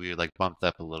compromise, we would like bump that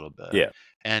up a little bit. Yeah.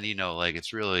 And like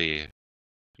it's really,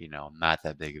 not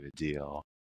that big of a deal.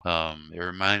 It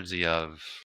reminds me of,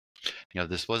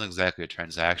 this wasn't exactly a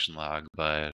transaction log,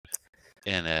 but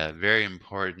in a very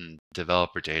important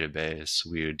developer database,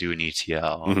 we would do an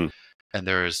ETL, and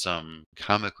there was some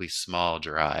comically small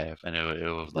drive, and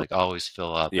it would like always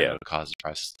fill up, and it would cause the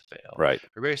process to fail. Right.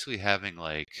 We're basically having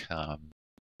like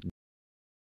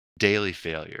daily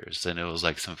failures, and it was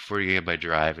like some 40 gigabyte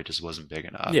drive. It just wasn't big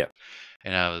enough. Yeah.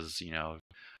 And I was,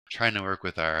 trying to work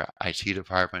with our IT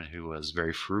department, who was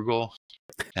very frugal,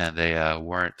 and they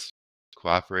weren't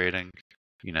cooperating.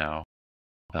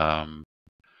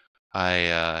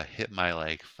 I hit my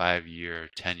like 5-year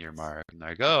tenure mark, and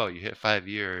they're like, you hit 5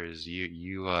 years,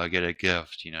 you get a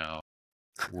gift.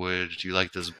 Would you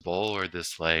like this bowl or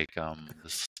this like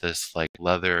this like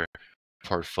leather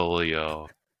portfolio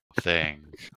thing?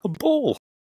 A bowl.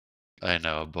 I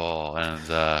know, a bowl,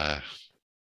 and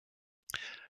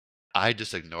I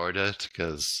just ignored it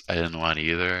because I didn't want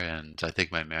either. And I think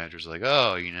my manager's like,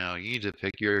 you need to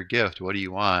pick your gift. What do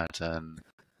you want? And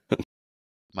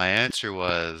my answer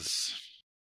was,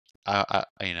 I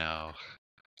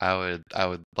I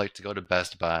would like to go to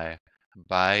Best Buy,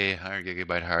 buy a 100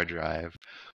 GB hard drive,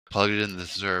 plug it in the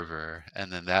server,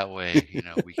 and then that way,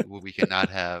 we cannot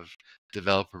have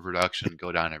developer production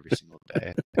go down every single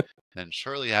day. Then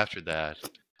shortly after that,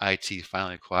 IT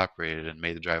finally cooperated and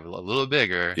made the drive a little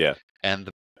bigger. Yeah. And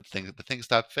the thing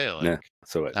stopped failing. Yeah.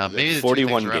 So maybe the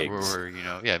 41 two things gigs. were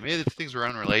maybe the things were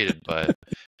unrelated, but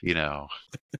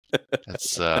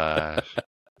that's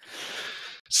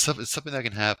something that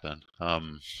can happen.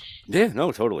 Yeah,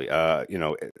 no, totally.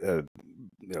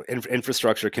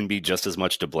 Infrastructure can be just as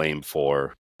much to blame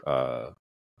for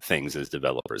things as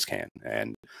developers can,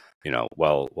 and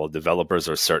while developers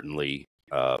are certainly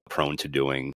prone to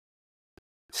doing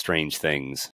strange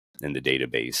things in the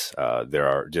database,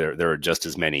 there are just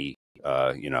as many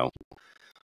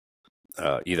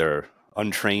either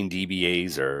untrained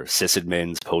DBAs or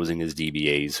sysadmins posing as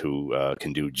DBAs who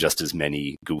can do just as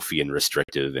many goofy and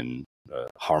restrictive and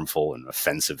harmful and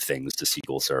offensive things to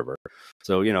SQL Server.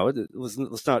 So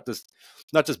let's not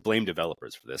just blame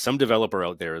developers for this. Some developer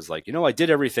out there is like, I did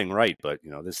everything right, but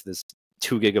this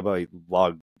 2 GB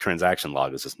log transaction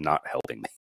log is just not helping me.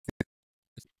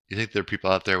 You think there are people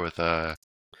out there with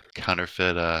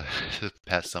counterfeit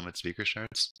Pat Summit speaker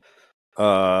shirts?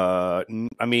 I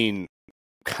mean,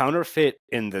 counterfeit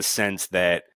in the sense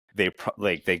that they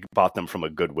bought them from a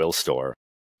Goodwill store.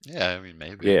 Yeah, I mean,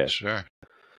 maybe. Yeah, sure.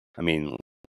 I mean,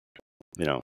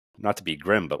 not to be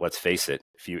grim, but let's face it.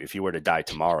 If you were to die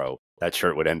tomorrow, that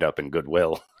shirt would end up in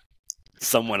Goodwill.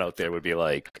 Someone out there would be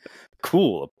like,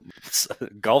 "Cool,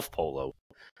 golf polo."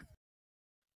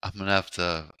 I'm gonna have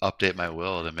to update my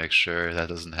will to make sure that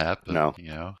doesn't happen. No,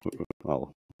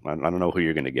 well, I don't know who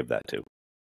you're going to give that to.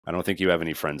 I don't think you have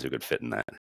any friends who could fit in that.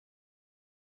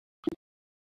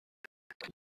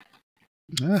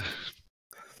 Are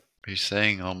you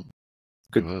saying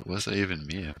good? What does that even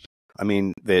mean? I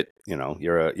mean that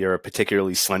you're a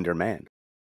particularly slender man.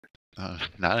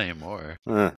 Not anymore.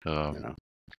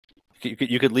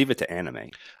 You could leave it to anime.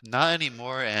 Not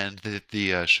anymore, and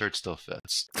the shirt still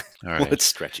fits. All right. Well, it's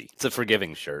stretchy. It's a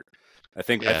forgiving shirt. I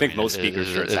think most speaker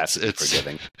shirts have to be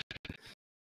forgiving.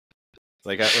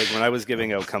 Like when I was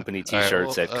giving out company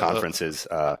T-shirts at conferences,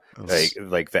 there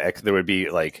would be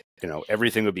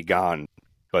everything would be gone,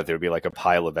 but there would be like a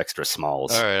pile of extra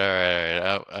smalls. All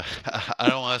right. I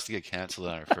don't want us to get canceled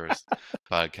on our first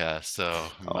podcast, so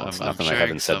I'm nothing I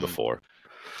haven't said before.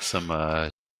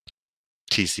 Some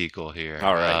T-sequel here.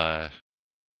 All right.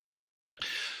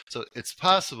 So it's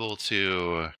possible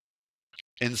to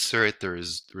insert the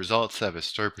results of a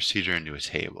stored procedure into a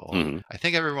table. Mm-hmm. I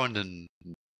think everyone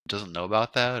doesn't know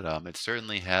about that. It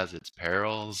certainly has its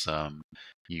perils.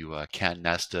 You can't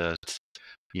nest it.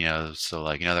 So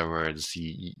in other words,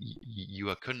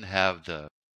 you couldn't have the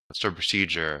stored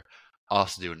procedure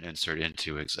also do an insert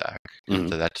into exec. Mm-hmm.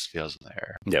 So that just fails in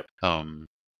there. Yep.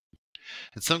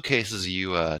 In some cases,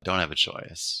 you don't have a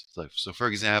choice. So for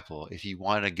example, if you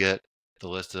want to get the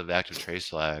list of active trace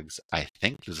flags, I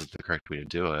think this is the correct way to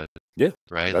do it. Yeah.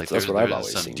 Right. That's what I've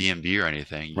always some seen. DMB or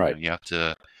anything. Right. You have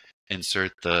to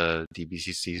insert the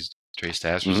DBCC's trace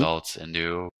status results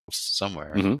into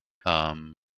somewhere.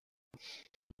 Mm-hmm.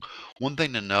 One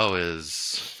thing to know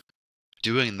is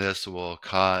doing this will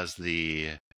cause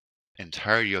the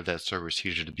entirety of that stored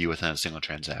procedure to be within a single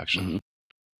transaction. Mm-hmm.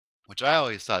 Which I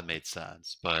always thought made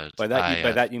sense, but by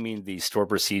that you mean the store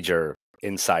procedure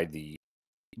inside the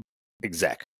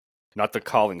exec, not the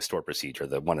calling store procedure,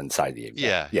 the one inside the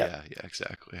exec. Yeah,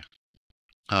 exactly.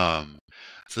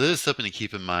 So this is something to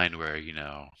keep in mind where you're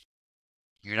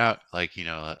not I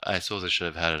suppose I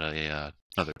should have had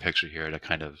another picture here to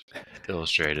kind of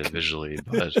illustrate it visually,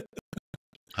 but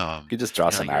you could just draw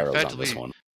some arrows on this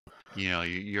one.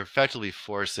 You're effectively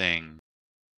forcing,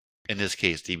 in this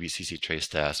case, DBCC trace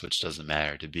status, which doesn't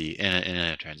matter, to be in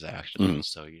a transaction. Mm-hmm.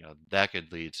 So that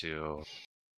could lead to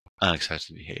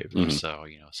unexpected behavior. Mm-hmm. So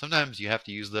sometimes you have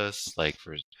to use this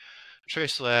for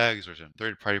trace flags or some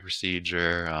third-party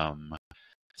procedure.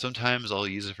 Sometimes I'll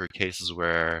use it for cases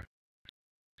where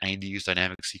I need to use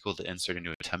dynamic SQL to insert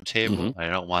into a temp table. Mm-hmm. I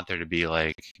don't want there to be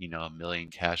a million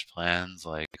cache plans,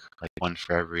 like one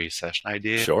for every session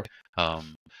ID. Sure. I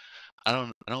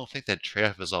don't think that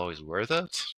trade-off is always worth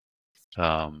it.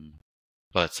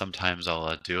 But sometimes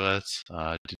I'll do it.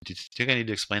 Do you think I need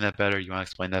to explain that better? You want to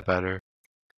explain that better?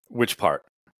 Which part?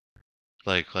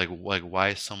 Like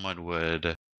why someone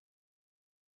would,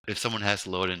 if someone has to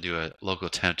load into a local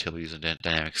temp table using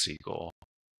dynamic SQL,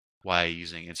 why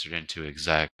using insert into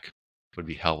exec would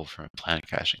be helpful from a plan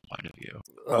caching point of view.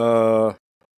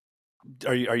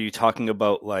 Are you talking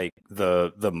about like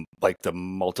the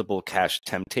multiple cache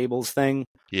temp tables thing?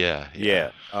 Yeah,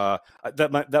 yeah. Yeah.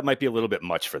 That might be a little bit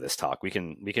much for this talk. We Okay,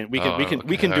 can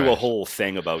all do a right. whole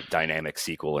thing about dynamic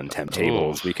SQL and temp Oh,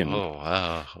 tables. We can oh,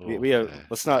 wow. we have Okay.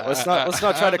 let's not I try don't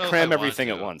to know if I cram want everything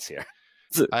at to. once here.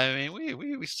 I mean,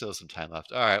 we still have some time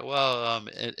left. All right. Well,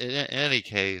 in any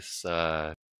case,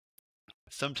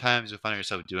 sometimes you'll find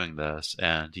yourself doing this,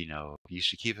 and you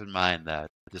should keep in mind that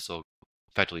this will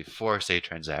effectively force a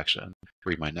transaction.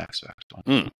 Read my next one.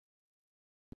 Mm.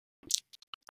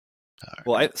 All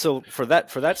Well, right. so for that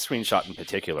screenshot in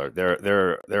particular,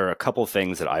 there are a couple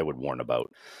things that I would warn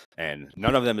about, and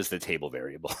none of them is the table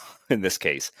variable in this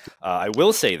case. I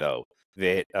will say though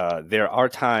that there are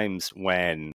times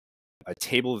when a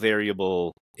table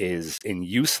variable is in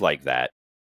use like that,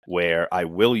 where I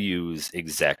will use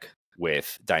exec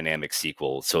with dynamic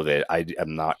SQL so that I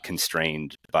am not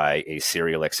constrained by a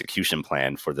serial execution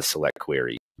plan for the select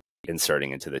query inserting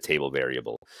into the table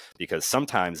variable, because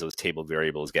sometimes those table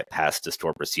variables get passed to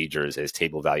store procedures as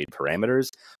table valued parameters,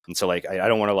 and so like I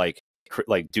don't want to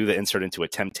like do the insert into a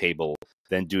temp table,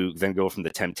 then go from the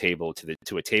temp table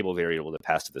to a table variable to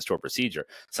pass to the store procedure.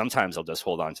 Sometimes I'll just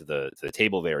hold on to the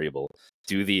table variable,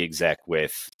 do the exec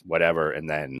with whatever, and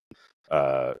then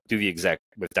do the exec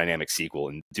with dynamic SQL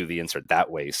and do the insert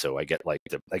that way. So I get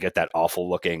that awful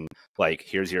looking, like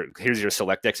here's your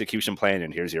select execution plan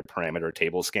and here's your parameter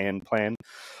table scan plan.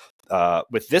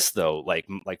 With this though, like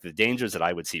the dangers that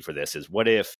I would see for this is, what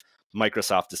if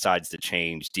Microsoft decides to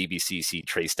change DBCC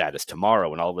trace status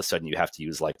tomorrow, and all of a sudden you have to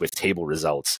use like with table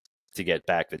results to get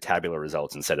back the tabular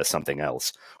results instead of something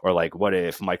else? Or like, what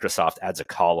if Microsoft adds a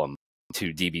column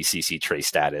to DBCC trace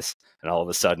status, and all of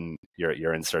a sudden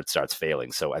your insert starts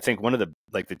failing? So I think one of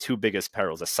the two biggest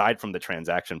perils, aside from the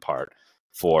transaction part,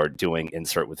 for doing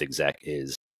insert with exec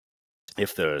is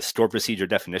if the store procedure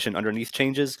definition underneath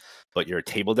changes, but your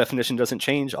table definition doesn't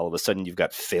change, all of a sudden you've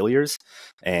got failures,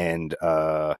 and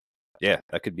yeah,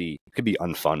 that could be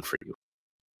unfun for you.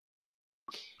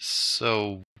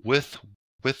 So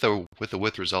the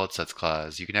with result sets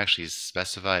clause, you can actually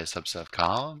specify a subset of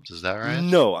columns. Is that right?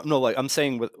 No, like I'm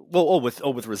saying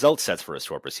with result sets for a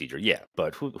store procedure, yeah,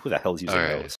 but who the hell's All using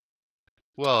right. those?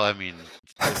 Well, I mean,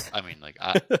 like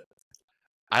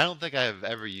I don't think I've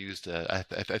ever used it. I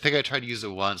think I tried to use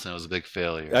it once and it was a big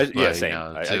failure. Yeah, But same.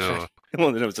 I tried.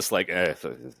 Well, then it was just like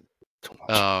too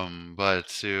much. but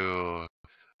to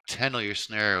handle your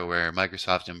scenario where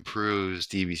Microsoft improves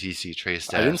DBCC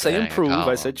trace I didn't status by say adding a improve.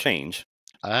 I said column. change.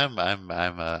 I'm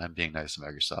being nice to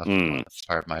Microsoft. That's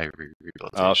part of my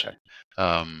rehabilitation.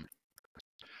 Okay.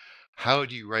 How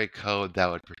do you write code that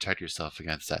would protect yourself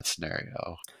against that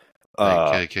scenario?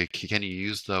 Uh, can you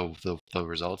use the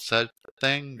result set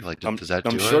thing? Like, does that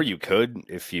I'm do sure it? you could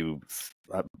if you.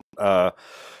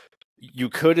 You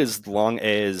could, as long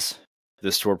as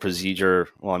the store procedure.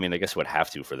 Well, I mean, I guess it would have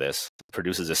to for this.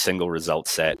 Produces a single result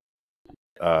set.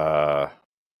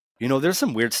 There's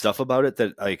some weird stuff about it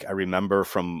that like I remember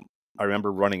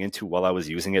running into while I was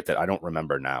using it that I don't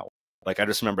remember now. Like I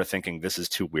just remember thinking, this is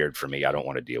too weird for me. I don't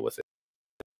want to deal with it.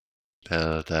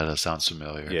 That sounds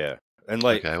familiar. Yeah, and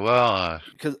like okay, well,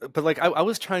 but like I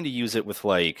was trying to use it with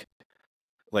like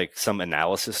some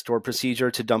analysis store procedure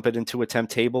to dump it into a temp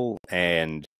table,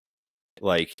 and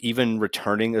like even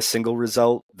returning a single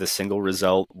result, the single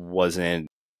result wasn't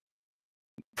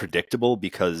predictable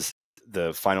because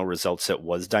the final result set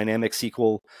was dynamic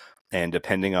SQL, and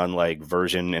depending on like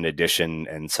version and edition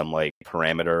and some like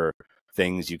parameter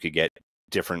things, you could get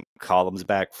different columns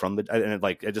back from the, and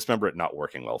like I just remember it not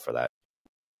working well for that.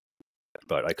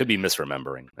 But I could be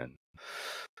misremembering and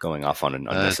going off on an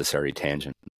unnecessary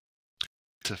tangent.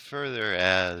 To further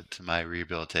add to my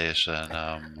rehabilitation,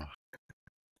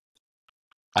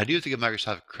 I do have to give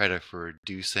Microsoft credit for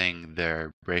reducing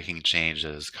their breaking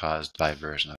changes caused by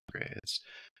version upgrades.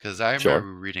 Because I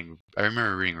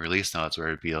remember reading release notes where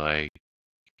it'd be like,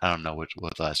 I don't know what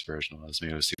the last version was.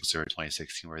 Maybe it was SQL Server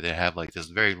 2016, where they have like this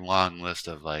very long list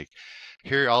of like,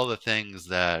 here are all the things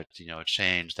that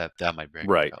changed that might break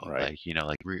right, code. right.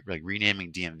 Like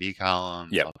renaming DMV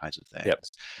columns, all kinds of things. Yep.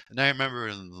 And I remember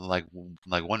in like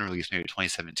one release, maybe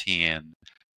 2017,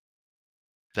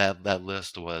 that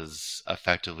list was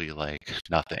effectively like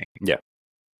nothing. Yeah.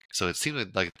 So it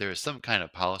seemed like there was some kind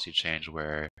of policy change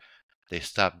where they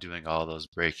stopped doing all those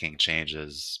breaking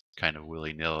changes kind of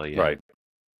willy-nilly. Right.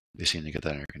 They seem to get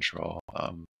that under control.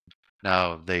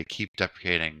 Now they keep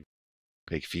deprecating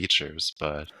big features,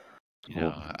 but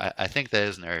I think that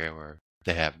is an area where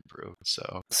they have improved.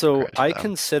 So I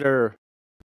consider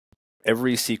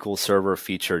every SQL Server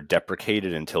feature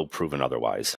deprecated until proven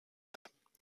otherwise.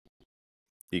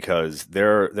 because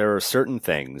there are certain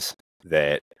things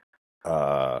that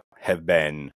have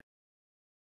been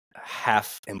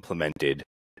half implemented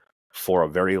for a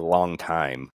very long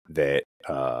time that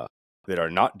are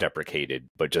not deprecated,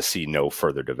 but just see no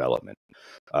further development.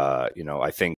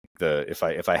 I think if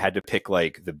I had to pick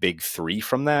like the big three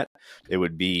from that, it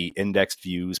would be indexed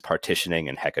views, partitioning,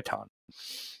 and Hekaton.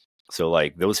 So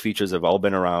like those features have all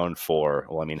been around for,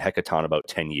 well, I mean, Hekaton about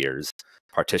 10 years,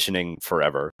 partitioning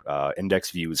forever,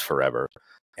 index views forever,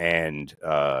 and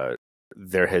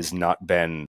there has not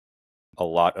been a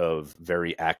lot of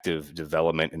very active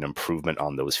development and improvement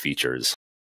on those features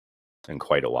in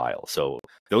quite a while. So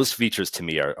those features to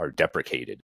me are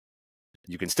deprecated.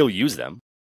 You can still use them.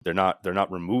 They're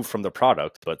not removed from the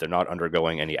product, but they're not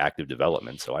undergoing any active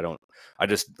development. So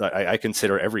I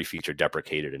consider every feature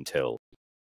deprecated until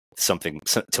something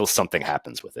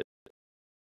happens with it.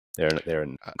 They're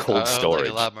in cold I would storage.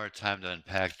 like a lot more time to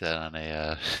unpack that on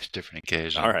a different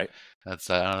occasion. All right.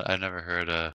 I've never heard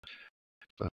a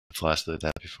philosophy like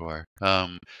that before.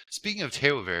 Speaking of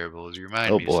table variables, you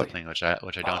remind me of something which I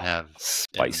don't have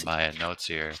in my notes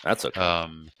here. That's okay.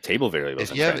 Table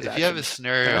variables. If you have a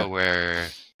scenario where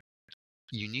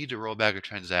you need to roll back a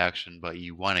transaction, but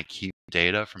you want to keep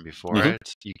data from before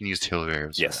it, you can use table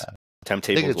variables. Yes. For that. Temp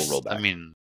tables will roll back. I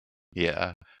mean,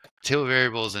 yeah, table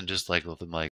variables and just like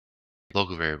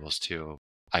local variables too,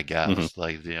 I guess.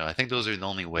 Like, I think those are the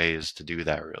only ways to do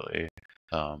that really.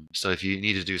 So if you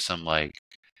need to do some like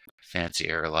fancy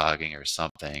error logging or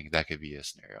something, that could be a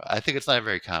scenario. I think it's not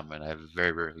very common. I've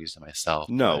very rarely used it myself.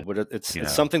 No, but it's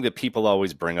something that people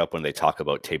always bring up when they talk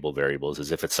about table variables,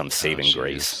 as if it's some saving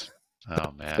grace.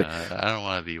 Oh man, I don't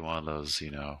want to be one of those,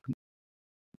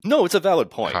 No, it's a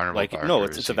valid point.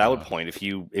 Barkers, it's a valid point. If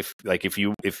you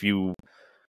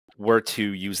were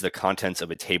to use the contents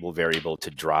of a table variable to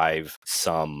drive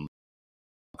some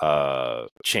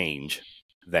change,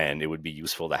 then it would be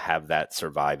useful to have that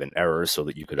survive an error so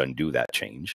that you could undo that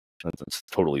change. That's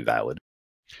totally valid.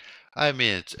 I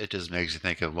mean, it just makes you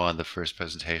think of one of the first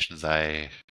presentations I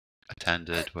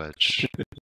attended, which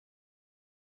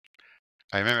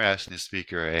I remember asking the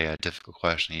speaker a difficult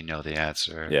question. He'd know the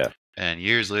answer. Yeah. And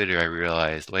years later, I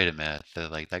realized, wait a minute,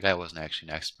 that guy wasn't actually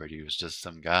an expert. He was just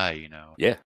some guy,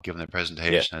 Yeah. Giving the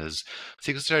presentation as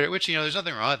SQL starter, which there's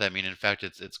nothing wrong with that. I mean, in fact,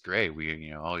 it's great.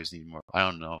 We always need more. I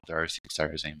don't know if there are SQL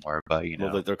starters anymore, but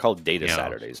well, they're called data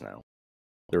Saturdays now.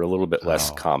 They're a little bit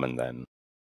less common than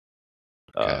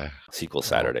SQL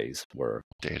Saturdays were.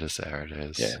 Data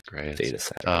Saturdays, yeah, great. Data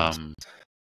Saturdays,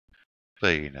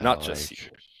 but not just SQL,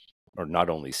 or not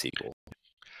only SQL.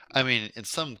 I mean, in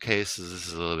some cases, this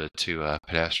is a little bit too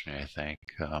pedestrian, I think.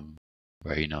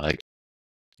 Where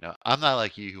I'm not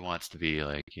like you who wants to be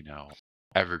like,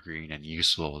 evergreen and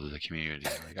useful to the community.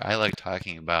 Like, I like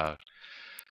talking about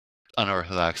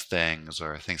unorthodox things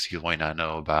or things you might not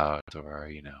know about, or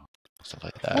stuff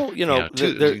like that. Well,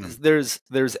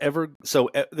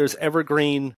 there's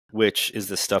evergreen, which is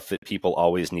the stuff that people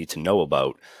always need to know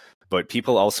about. But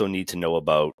people also need to know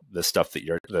about the stuff that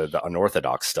the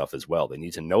unorthodox stuff as well. They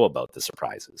need to know about the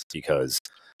surprises because,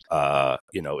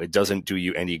 it doesn't do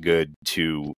you any good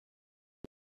to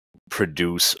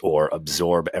produce or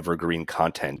absorb evergreen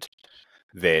content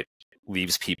that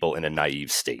leaves people in a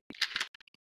naive state.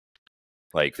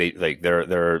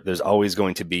 There's always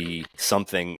going to be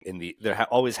something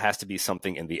always has to be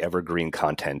something in the evergreen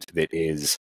content that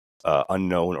is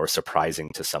unknown or surprising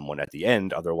to someone at the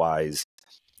end. Otherwise,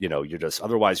 you're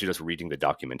just reading the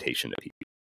documentation to people.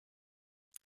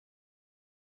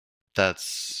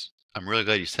 I'm really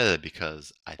glad you said that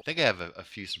because I think I have a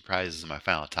few surprises in my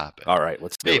final topic. All right,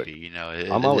 let's do it. Maybe,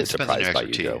 I'm always surprised by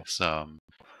you, Joe. So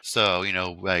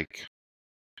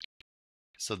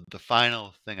the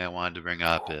final thing I wanted to bring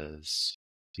up is,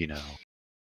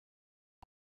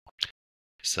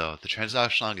 so the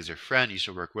transaction log is your friend, you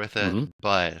should work with it,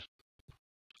 but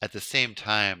at the same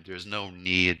time, there's no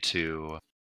need to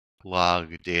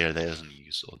log data that isn't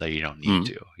useful, that you don't need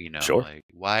to, Sure. Like,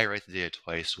 why write the data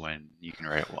twice when you can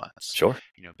write it once? Sure.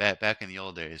 Back in the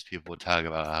old days, people would talk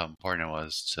about how important it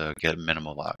was to get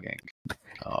minimal logging.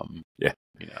 Yeah.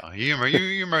 You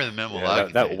remember the minimal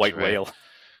logging that days, white right? whale.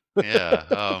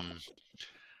 Yeah.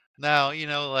 Now,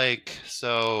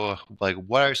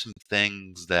 what are some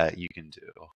things that you can do?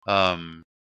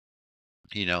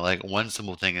 Like one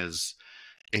simple thing is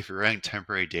if you're writing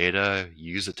temporary data,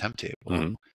 use a temp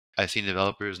table. I've seen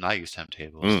developers not use temp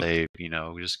tables. They,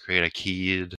 just create a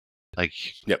keyed,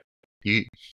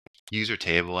 user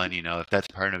table, and if that's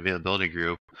part of an availability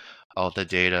group, all the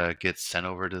data gets sent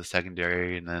over to the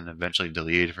secondary and then eventually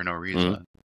deleted for no reason.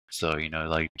 So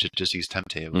just use temp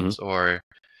tables, or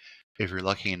if you're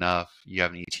lucky enough, you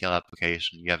have an ETL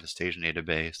application, you have a staging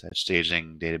database. That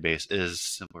staging database is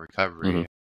simple recovery.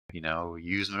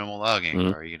 Use minimal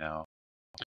logging, or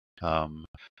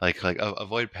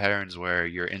avoid patterns where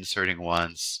you're inserting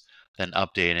once, then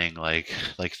updating like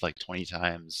 20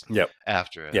 times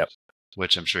after it,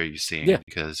 which I'm sure you've seen,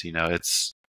 because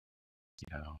it's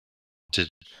to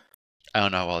I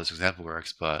don't know how well this example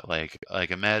works, but like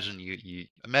imagine you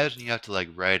have to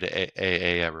write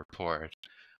a report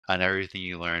on everything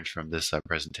you learned from this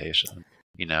presentation.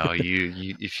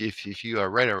 If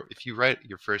you write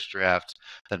your first draft,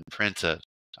 then print it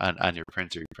on your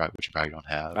printer, which you probably don't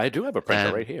have. I do have a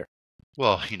printer right here.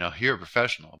 Well, you're a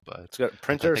professional, but it's got a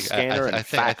printer, scanner, and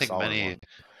fax. I think many.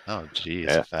 Oh,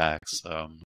 geez, fax. So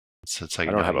it's how you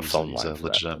I don't have a use phone line a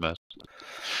legitimate.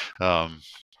 So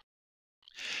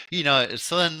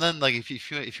then if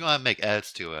you want to make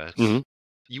edits to it,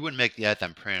 you wouldn't make the edit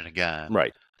then print it again,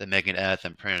 right? Then make an edit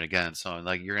then print it again. So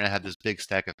you're gonna have this big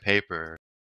stack of paper,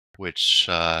 which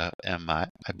am I?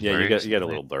 You get a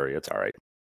little blurry. It's all right.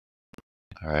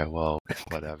 All right, well,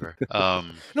 whatever.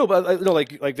 No, but no,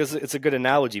 like this. It's a good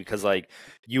analogy because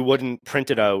you wouldn't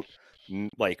print it out,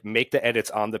 make the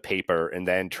edits on the paper and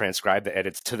then transcribe the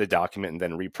edits to the document and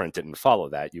then reprint it and follow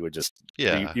that. You would just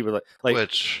you would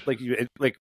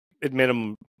at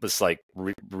minimum just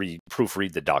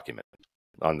proofread the document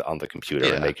on the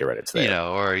computer and make your edits there.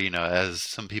 Or as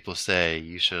some people say,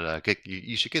 you should get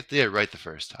the edit right the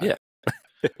first time. Yeah,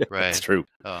 right. That's true.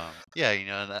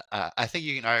 And I think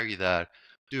you can argue that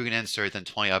doing an insert then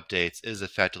 20 updates is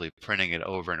effectively printing it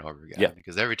over and over again. Yeah.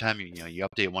 Because every time you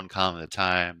update one column at a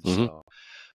time, so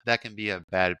that can be a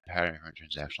bad pattern from a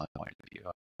transactional point of view.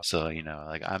 So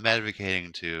I'm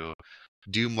advocating to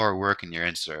do more work in your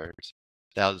insert.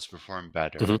 That'll just perform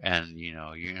better, and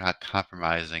you're not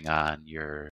compromising on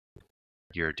your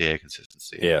data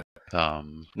consistency. Yeah.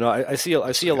 No, I see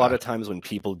a lot of times when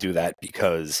people do that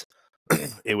because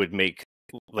it would make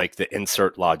the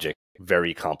insert logic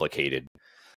very complicated,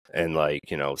 and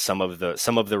some of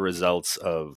the results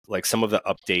of some of the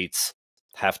updates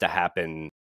have to happen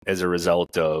as a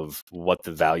result of what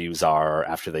the values are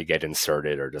after they get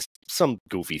inserted, or just some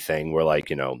goofy thing where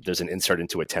there's an insert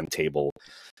into a temp table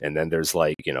and then there's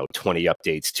 20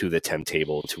 updates to the temp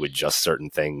table to adjust certain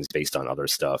things based on other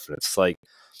stuff. And it's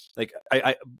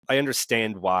I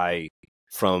understand why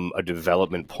from a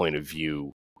development point of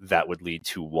view that would lead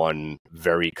to one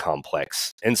very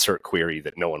complex insert query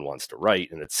that no one wants to write,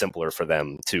 and it's simpler for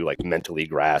them to mentally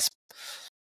grasp.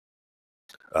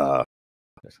 Well,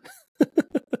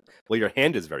 your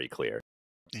hand is very clear.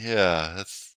 Yeah,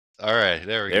 that's all right.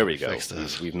 There we go.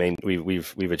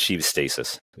 We've achieved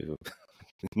stasis.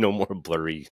 No more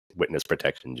blurry witness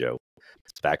protection, Joe.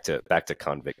 It's back to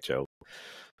convict Joe.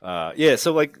 Yeah.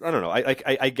 So I don't know.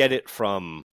 I get it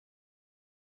from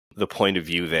the point of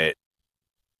view that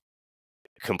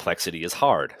complexity is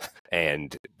hard,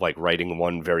 and writing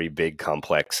one very big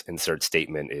complex insert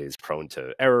statement is prone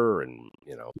to error, and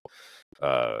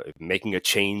making a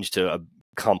change to a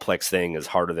complex thing is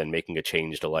harder than making a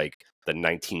change to the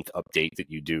 19th update that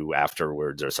you do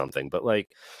afterwards or something. But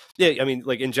yeah, I mean,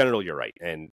 in general, you're right.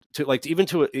 And to even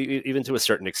to a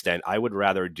certain extent, I would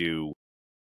rather do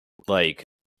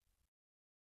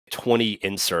 20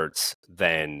 inserts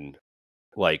than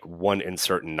one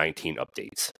insert and 19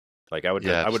 updates. I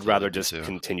would rather just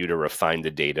continue to refine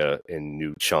the data in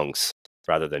new chunks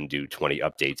rather than do 20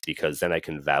 updates, because then I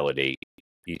can validate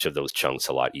each of those chunks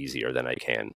a lot easier than I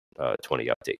can 20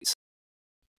 updates.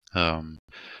 On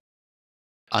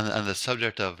the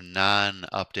subject of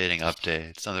non-updating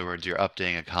updates, in other words, you're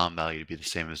updating a column value to be the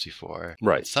same as before.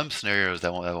 Right. In some scenarios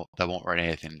that won't write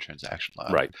anything in transaction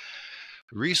log. Right.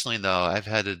 Recently, though, I've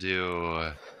had to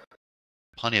do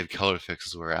plenty of code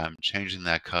fixes where I'm changing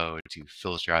that code to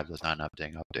filter out those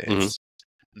non-updating updates.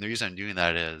 And the reason I'm doing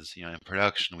that is, in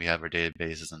production, we have our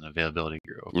databases and availability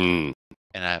group.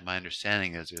 And my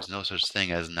understanding is there's no such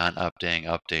thing as non-updating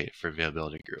update for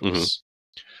availability groups.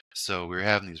 So we're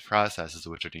having these processes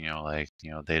which are,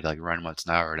 they'd run once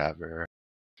an hour or whatever.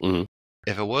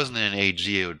 If it wasn't in an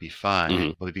AG, it would be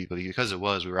fine. But because it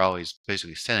was, we were always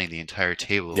basically sending the entire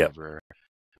table over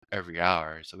every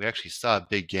hour. So we actually saw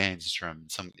big gains from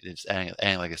it's adding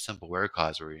a simple where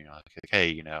clause where,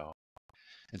 hey,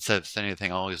 instead of sending the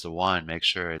thing always to 1, make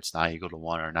sure it's not equal to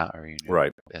 1 or not, or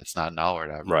right. It's not null or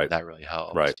whatever. Right. That really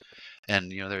helps. Right.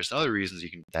 And there's other reasons you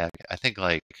can. I think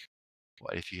what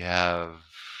if you have,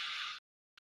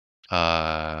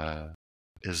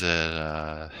 is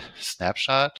it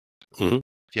snapshot?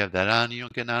 If you have that on, you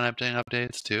don't get non-updating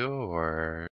updates too,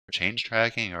 or change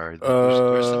tracking, or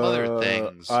there's some other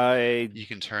things you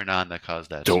can turn on that cause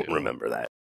that. Don't remember that.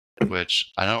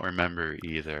 which I don't remember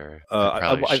either.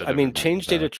 I mean, change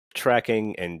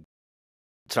tracking and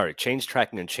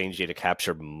change data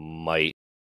capture might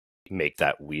make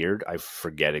that weird. I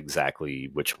forget exactly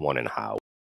which one and how.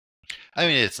 I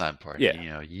mean, it's not important. Yeah. You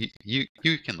know, you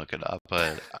can look it up,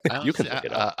 but I don't You can look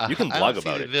it up. You can blog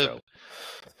about it, Joe.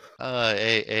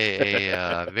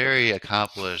 A very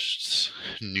accomplished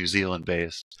New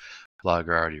Zealand-based blogger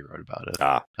already wrote about it.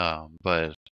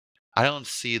 But I don't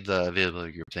see the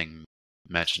availability group thing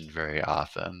mentioned very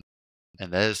often,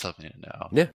 and that is something to know.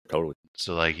 Yeah, totally.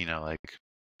 So, like,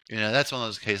 that's one of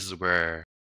those cases where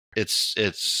it's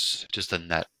just a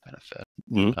net benefit.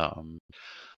 Mm-hmm.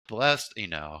 The last,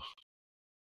 the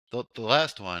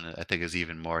last one I think is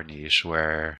even more niche,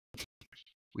 where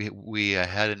we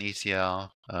had an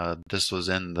ETL. This was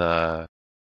in the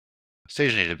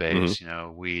staging database.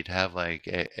 Mm-hmm. We'd have like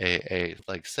a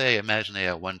like, say, imagine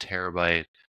a 1 terabyte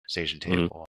staging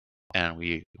table, and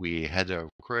we had to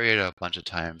query it a bunch of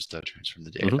times to transform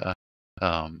the data.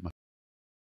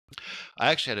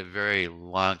 I actually had a very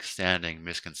long-standing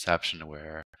misconception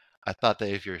where I thought that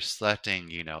if you're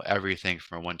selecting, everything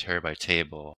from a 1 terabyte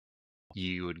table,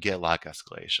 you would get lock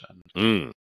escalation.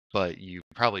 But you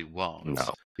probably won't.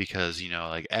 No. Because,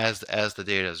 like, as the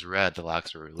data is read, the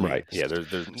locks are released. Right. Yeah.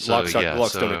 Locks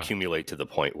don't accumulate to the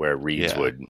point where reads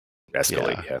would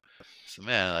escalate. Yeah. So,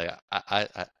 man, like,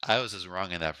 I was just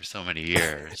wrong in that for so many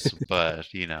years. But,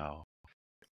 the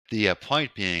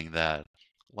point being that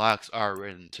locks are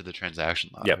written to the transaction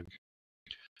log. Yep.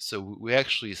 So we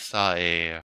actually saw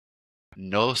a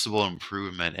noticeable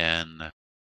improvement in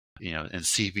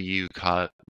CPU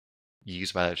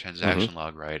used by the transaction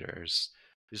log writers,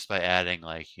 just by adding,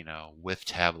 like, with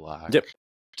tab lock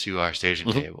to our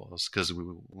staging tables, because we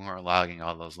weren't logging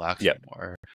all those locks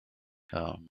anymore.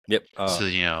 So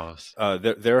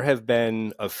there have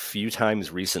been a few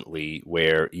times recently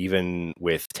where even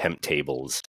with temp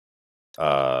tables,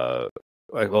 well,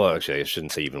 actually, I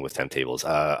shouldn't say even with temp tables.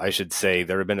 I should say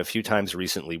there have been a few times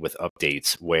recently with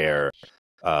updates where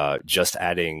just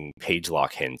adding page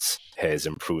lock hints has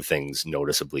improved things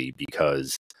noticeably,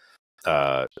 because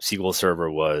SQL Server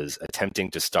was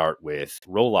attempting to start with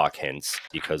row lock hints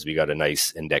because we got a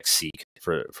nice index seek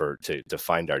to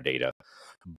find our data,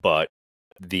 but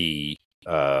the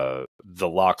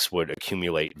locks would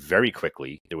accumulate very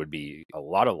quickly. There would be a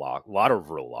lot of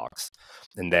row locks,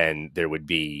 and then there would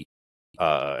be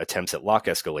attempts at lock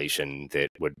escalation that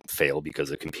would fail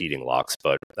because of competing locks.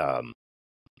 But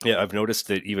yeah, I've noticed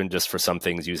that even just for some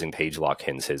things, using page lock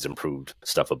hints has improved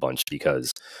stuff a bunch,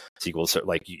 because SQL,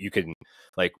 like, you can,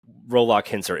 like, row lock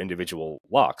hints are individual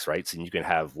locks, right? So you can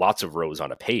have lots of rows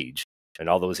on a page, and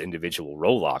all those individual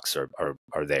row locks are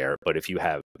there. But if you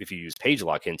use page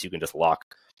lock hints, you can just lock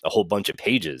a whole bunch of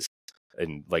pages,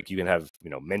 and, like, you can have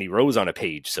many rows on a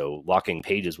page. So locking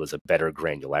pages was a better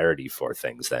granularity for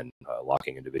things than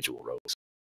locking individual rows.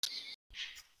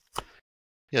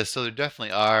 Yeah, so there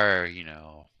definitely are,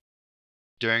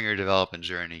 during your development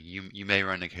journey, you may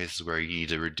run into cases where you need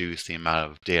to reduce the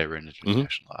amount of data written in the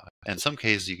transaction log. In some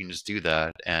cases, you can just do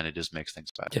that, and it just makes things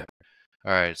better. Yeah.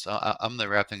 All right, so I'm going to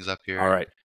wrap things up here. All right.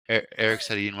 Eric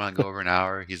said he didn't want to go over an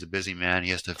hour. He's a busy man.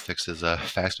 He has to fix his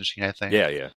fax machine, I think.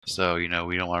 Yeah. So, we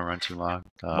don't want to run too long.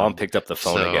 Mom picked up the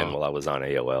phone again while I was on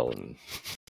AOL and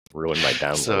ruined my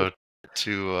download. So,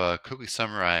 to quickly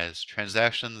summarize,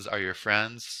 transactions are your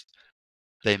friends.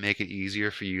 They make it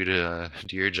easier for you to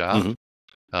do your job.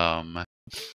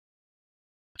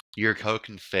 Your code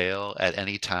can fail at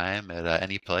any time, at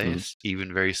any place,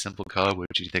 even very simple code,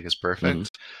 which you think is perfect.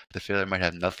 The failure might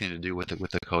have nothing to do with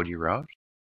the code you wrote.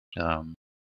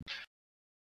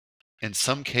 In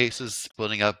some cases,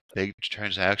 splitting up big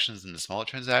transactions into smaller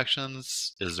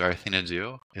transactions is the right thing to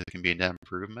do. It can be a net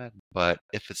improvement. But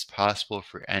if it's possible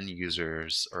for end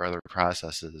users or other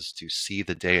processes to see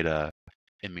the data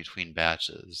in between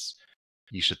batches,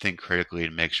 you should think critically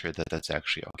to make sure that that's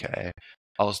actually okay.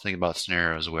 Also think about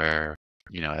scenarios where,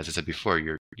 as I said before,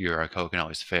 your code can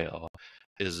always fail.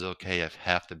 Is it okay if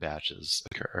half the batches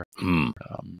occur?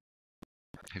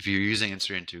 If you're using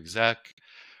insert into exec,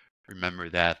 remember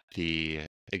that the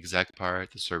exec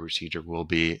part, the server procedure, will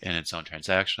be in its own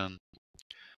transaction.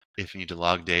 If you need to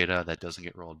log data that doesn't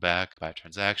get rolled back by a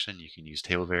transaction, you can use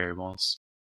table variables.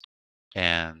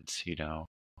 And,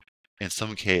 in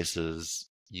some cases,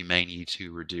 you may need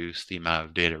to reduce the amount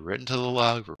of data written to the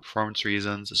log for performance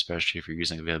reasons, especially if you're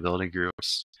using availability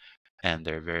groups. And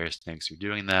there are various things for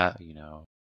doing that,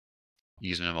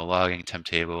 use minimal logging, temp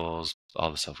tables, all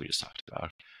the stuff we just talked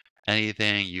about.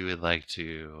 Anything you would like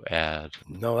to add?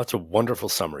 No, that's a wonderful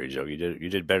summary, Joe. You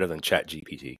did better than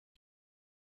ChatGPT.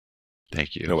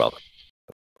 Thank you. You're welcome.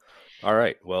 All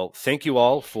right. Well, thank you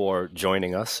all for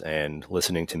joining us and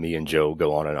listening to me and Joe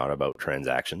go on and on about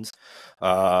transactions.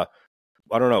 I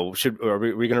don't know. Are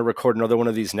we going to record another one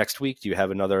of these next week? Do you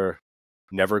have another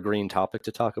never-green topic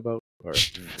to talk about, or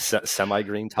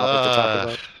semi-green topic to talk Uh,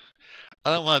 about?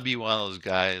 I don't want to be one of those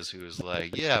guys who's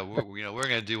like, yeah, we're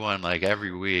gonna do one like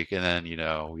every week, and then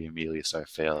we immediately start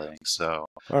failing. So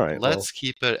All right. Well, let's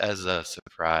keep it as a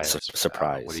surprise for now. What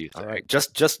surprise. do you All think? right.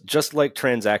 Just like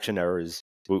transaction errors,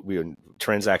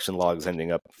 transaction logs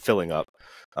ending up filling up.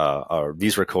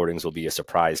 These recordings will be a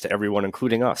surprise to everyone,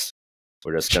 including us.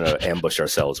 We're just going to ambush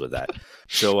ourselves with that.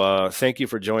 So thank you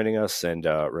for joining us, and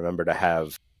remember to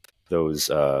have those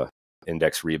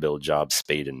index rebuild jobs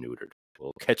spayed and neutered.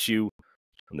 We'll catch you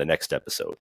on the next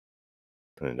episode.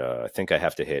 And I think I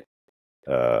have to hit,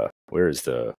 where is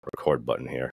the record button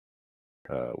here?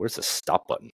 Where's the stop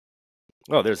button?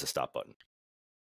 Oh, there's the stop button.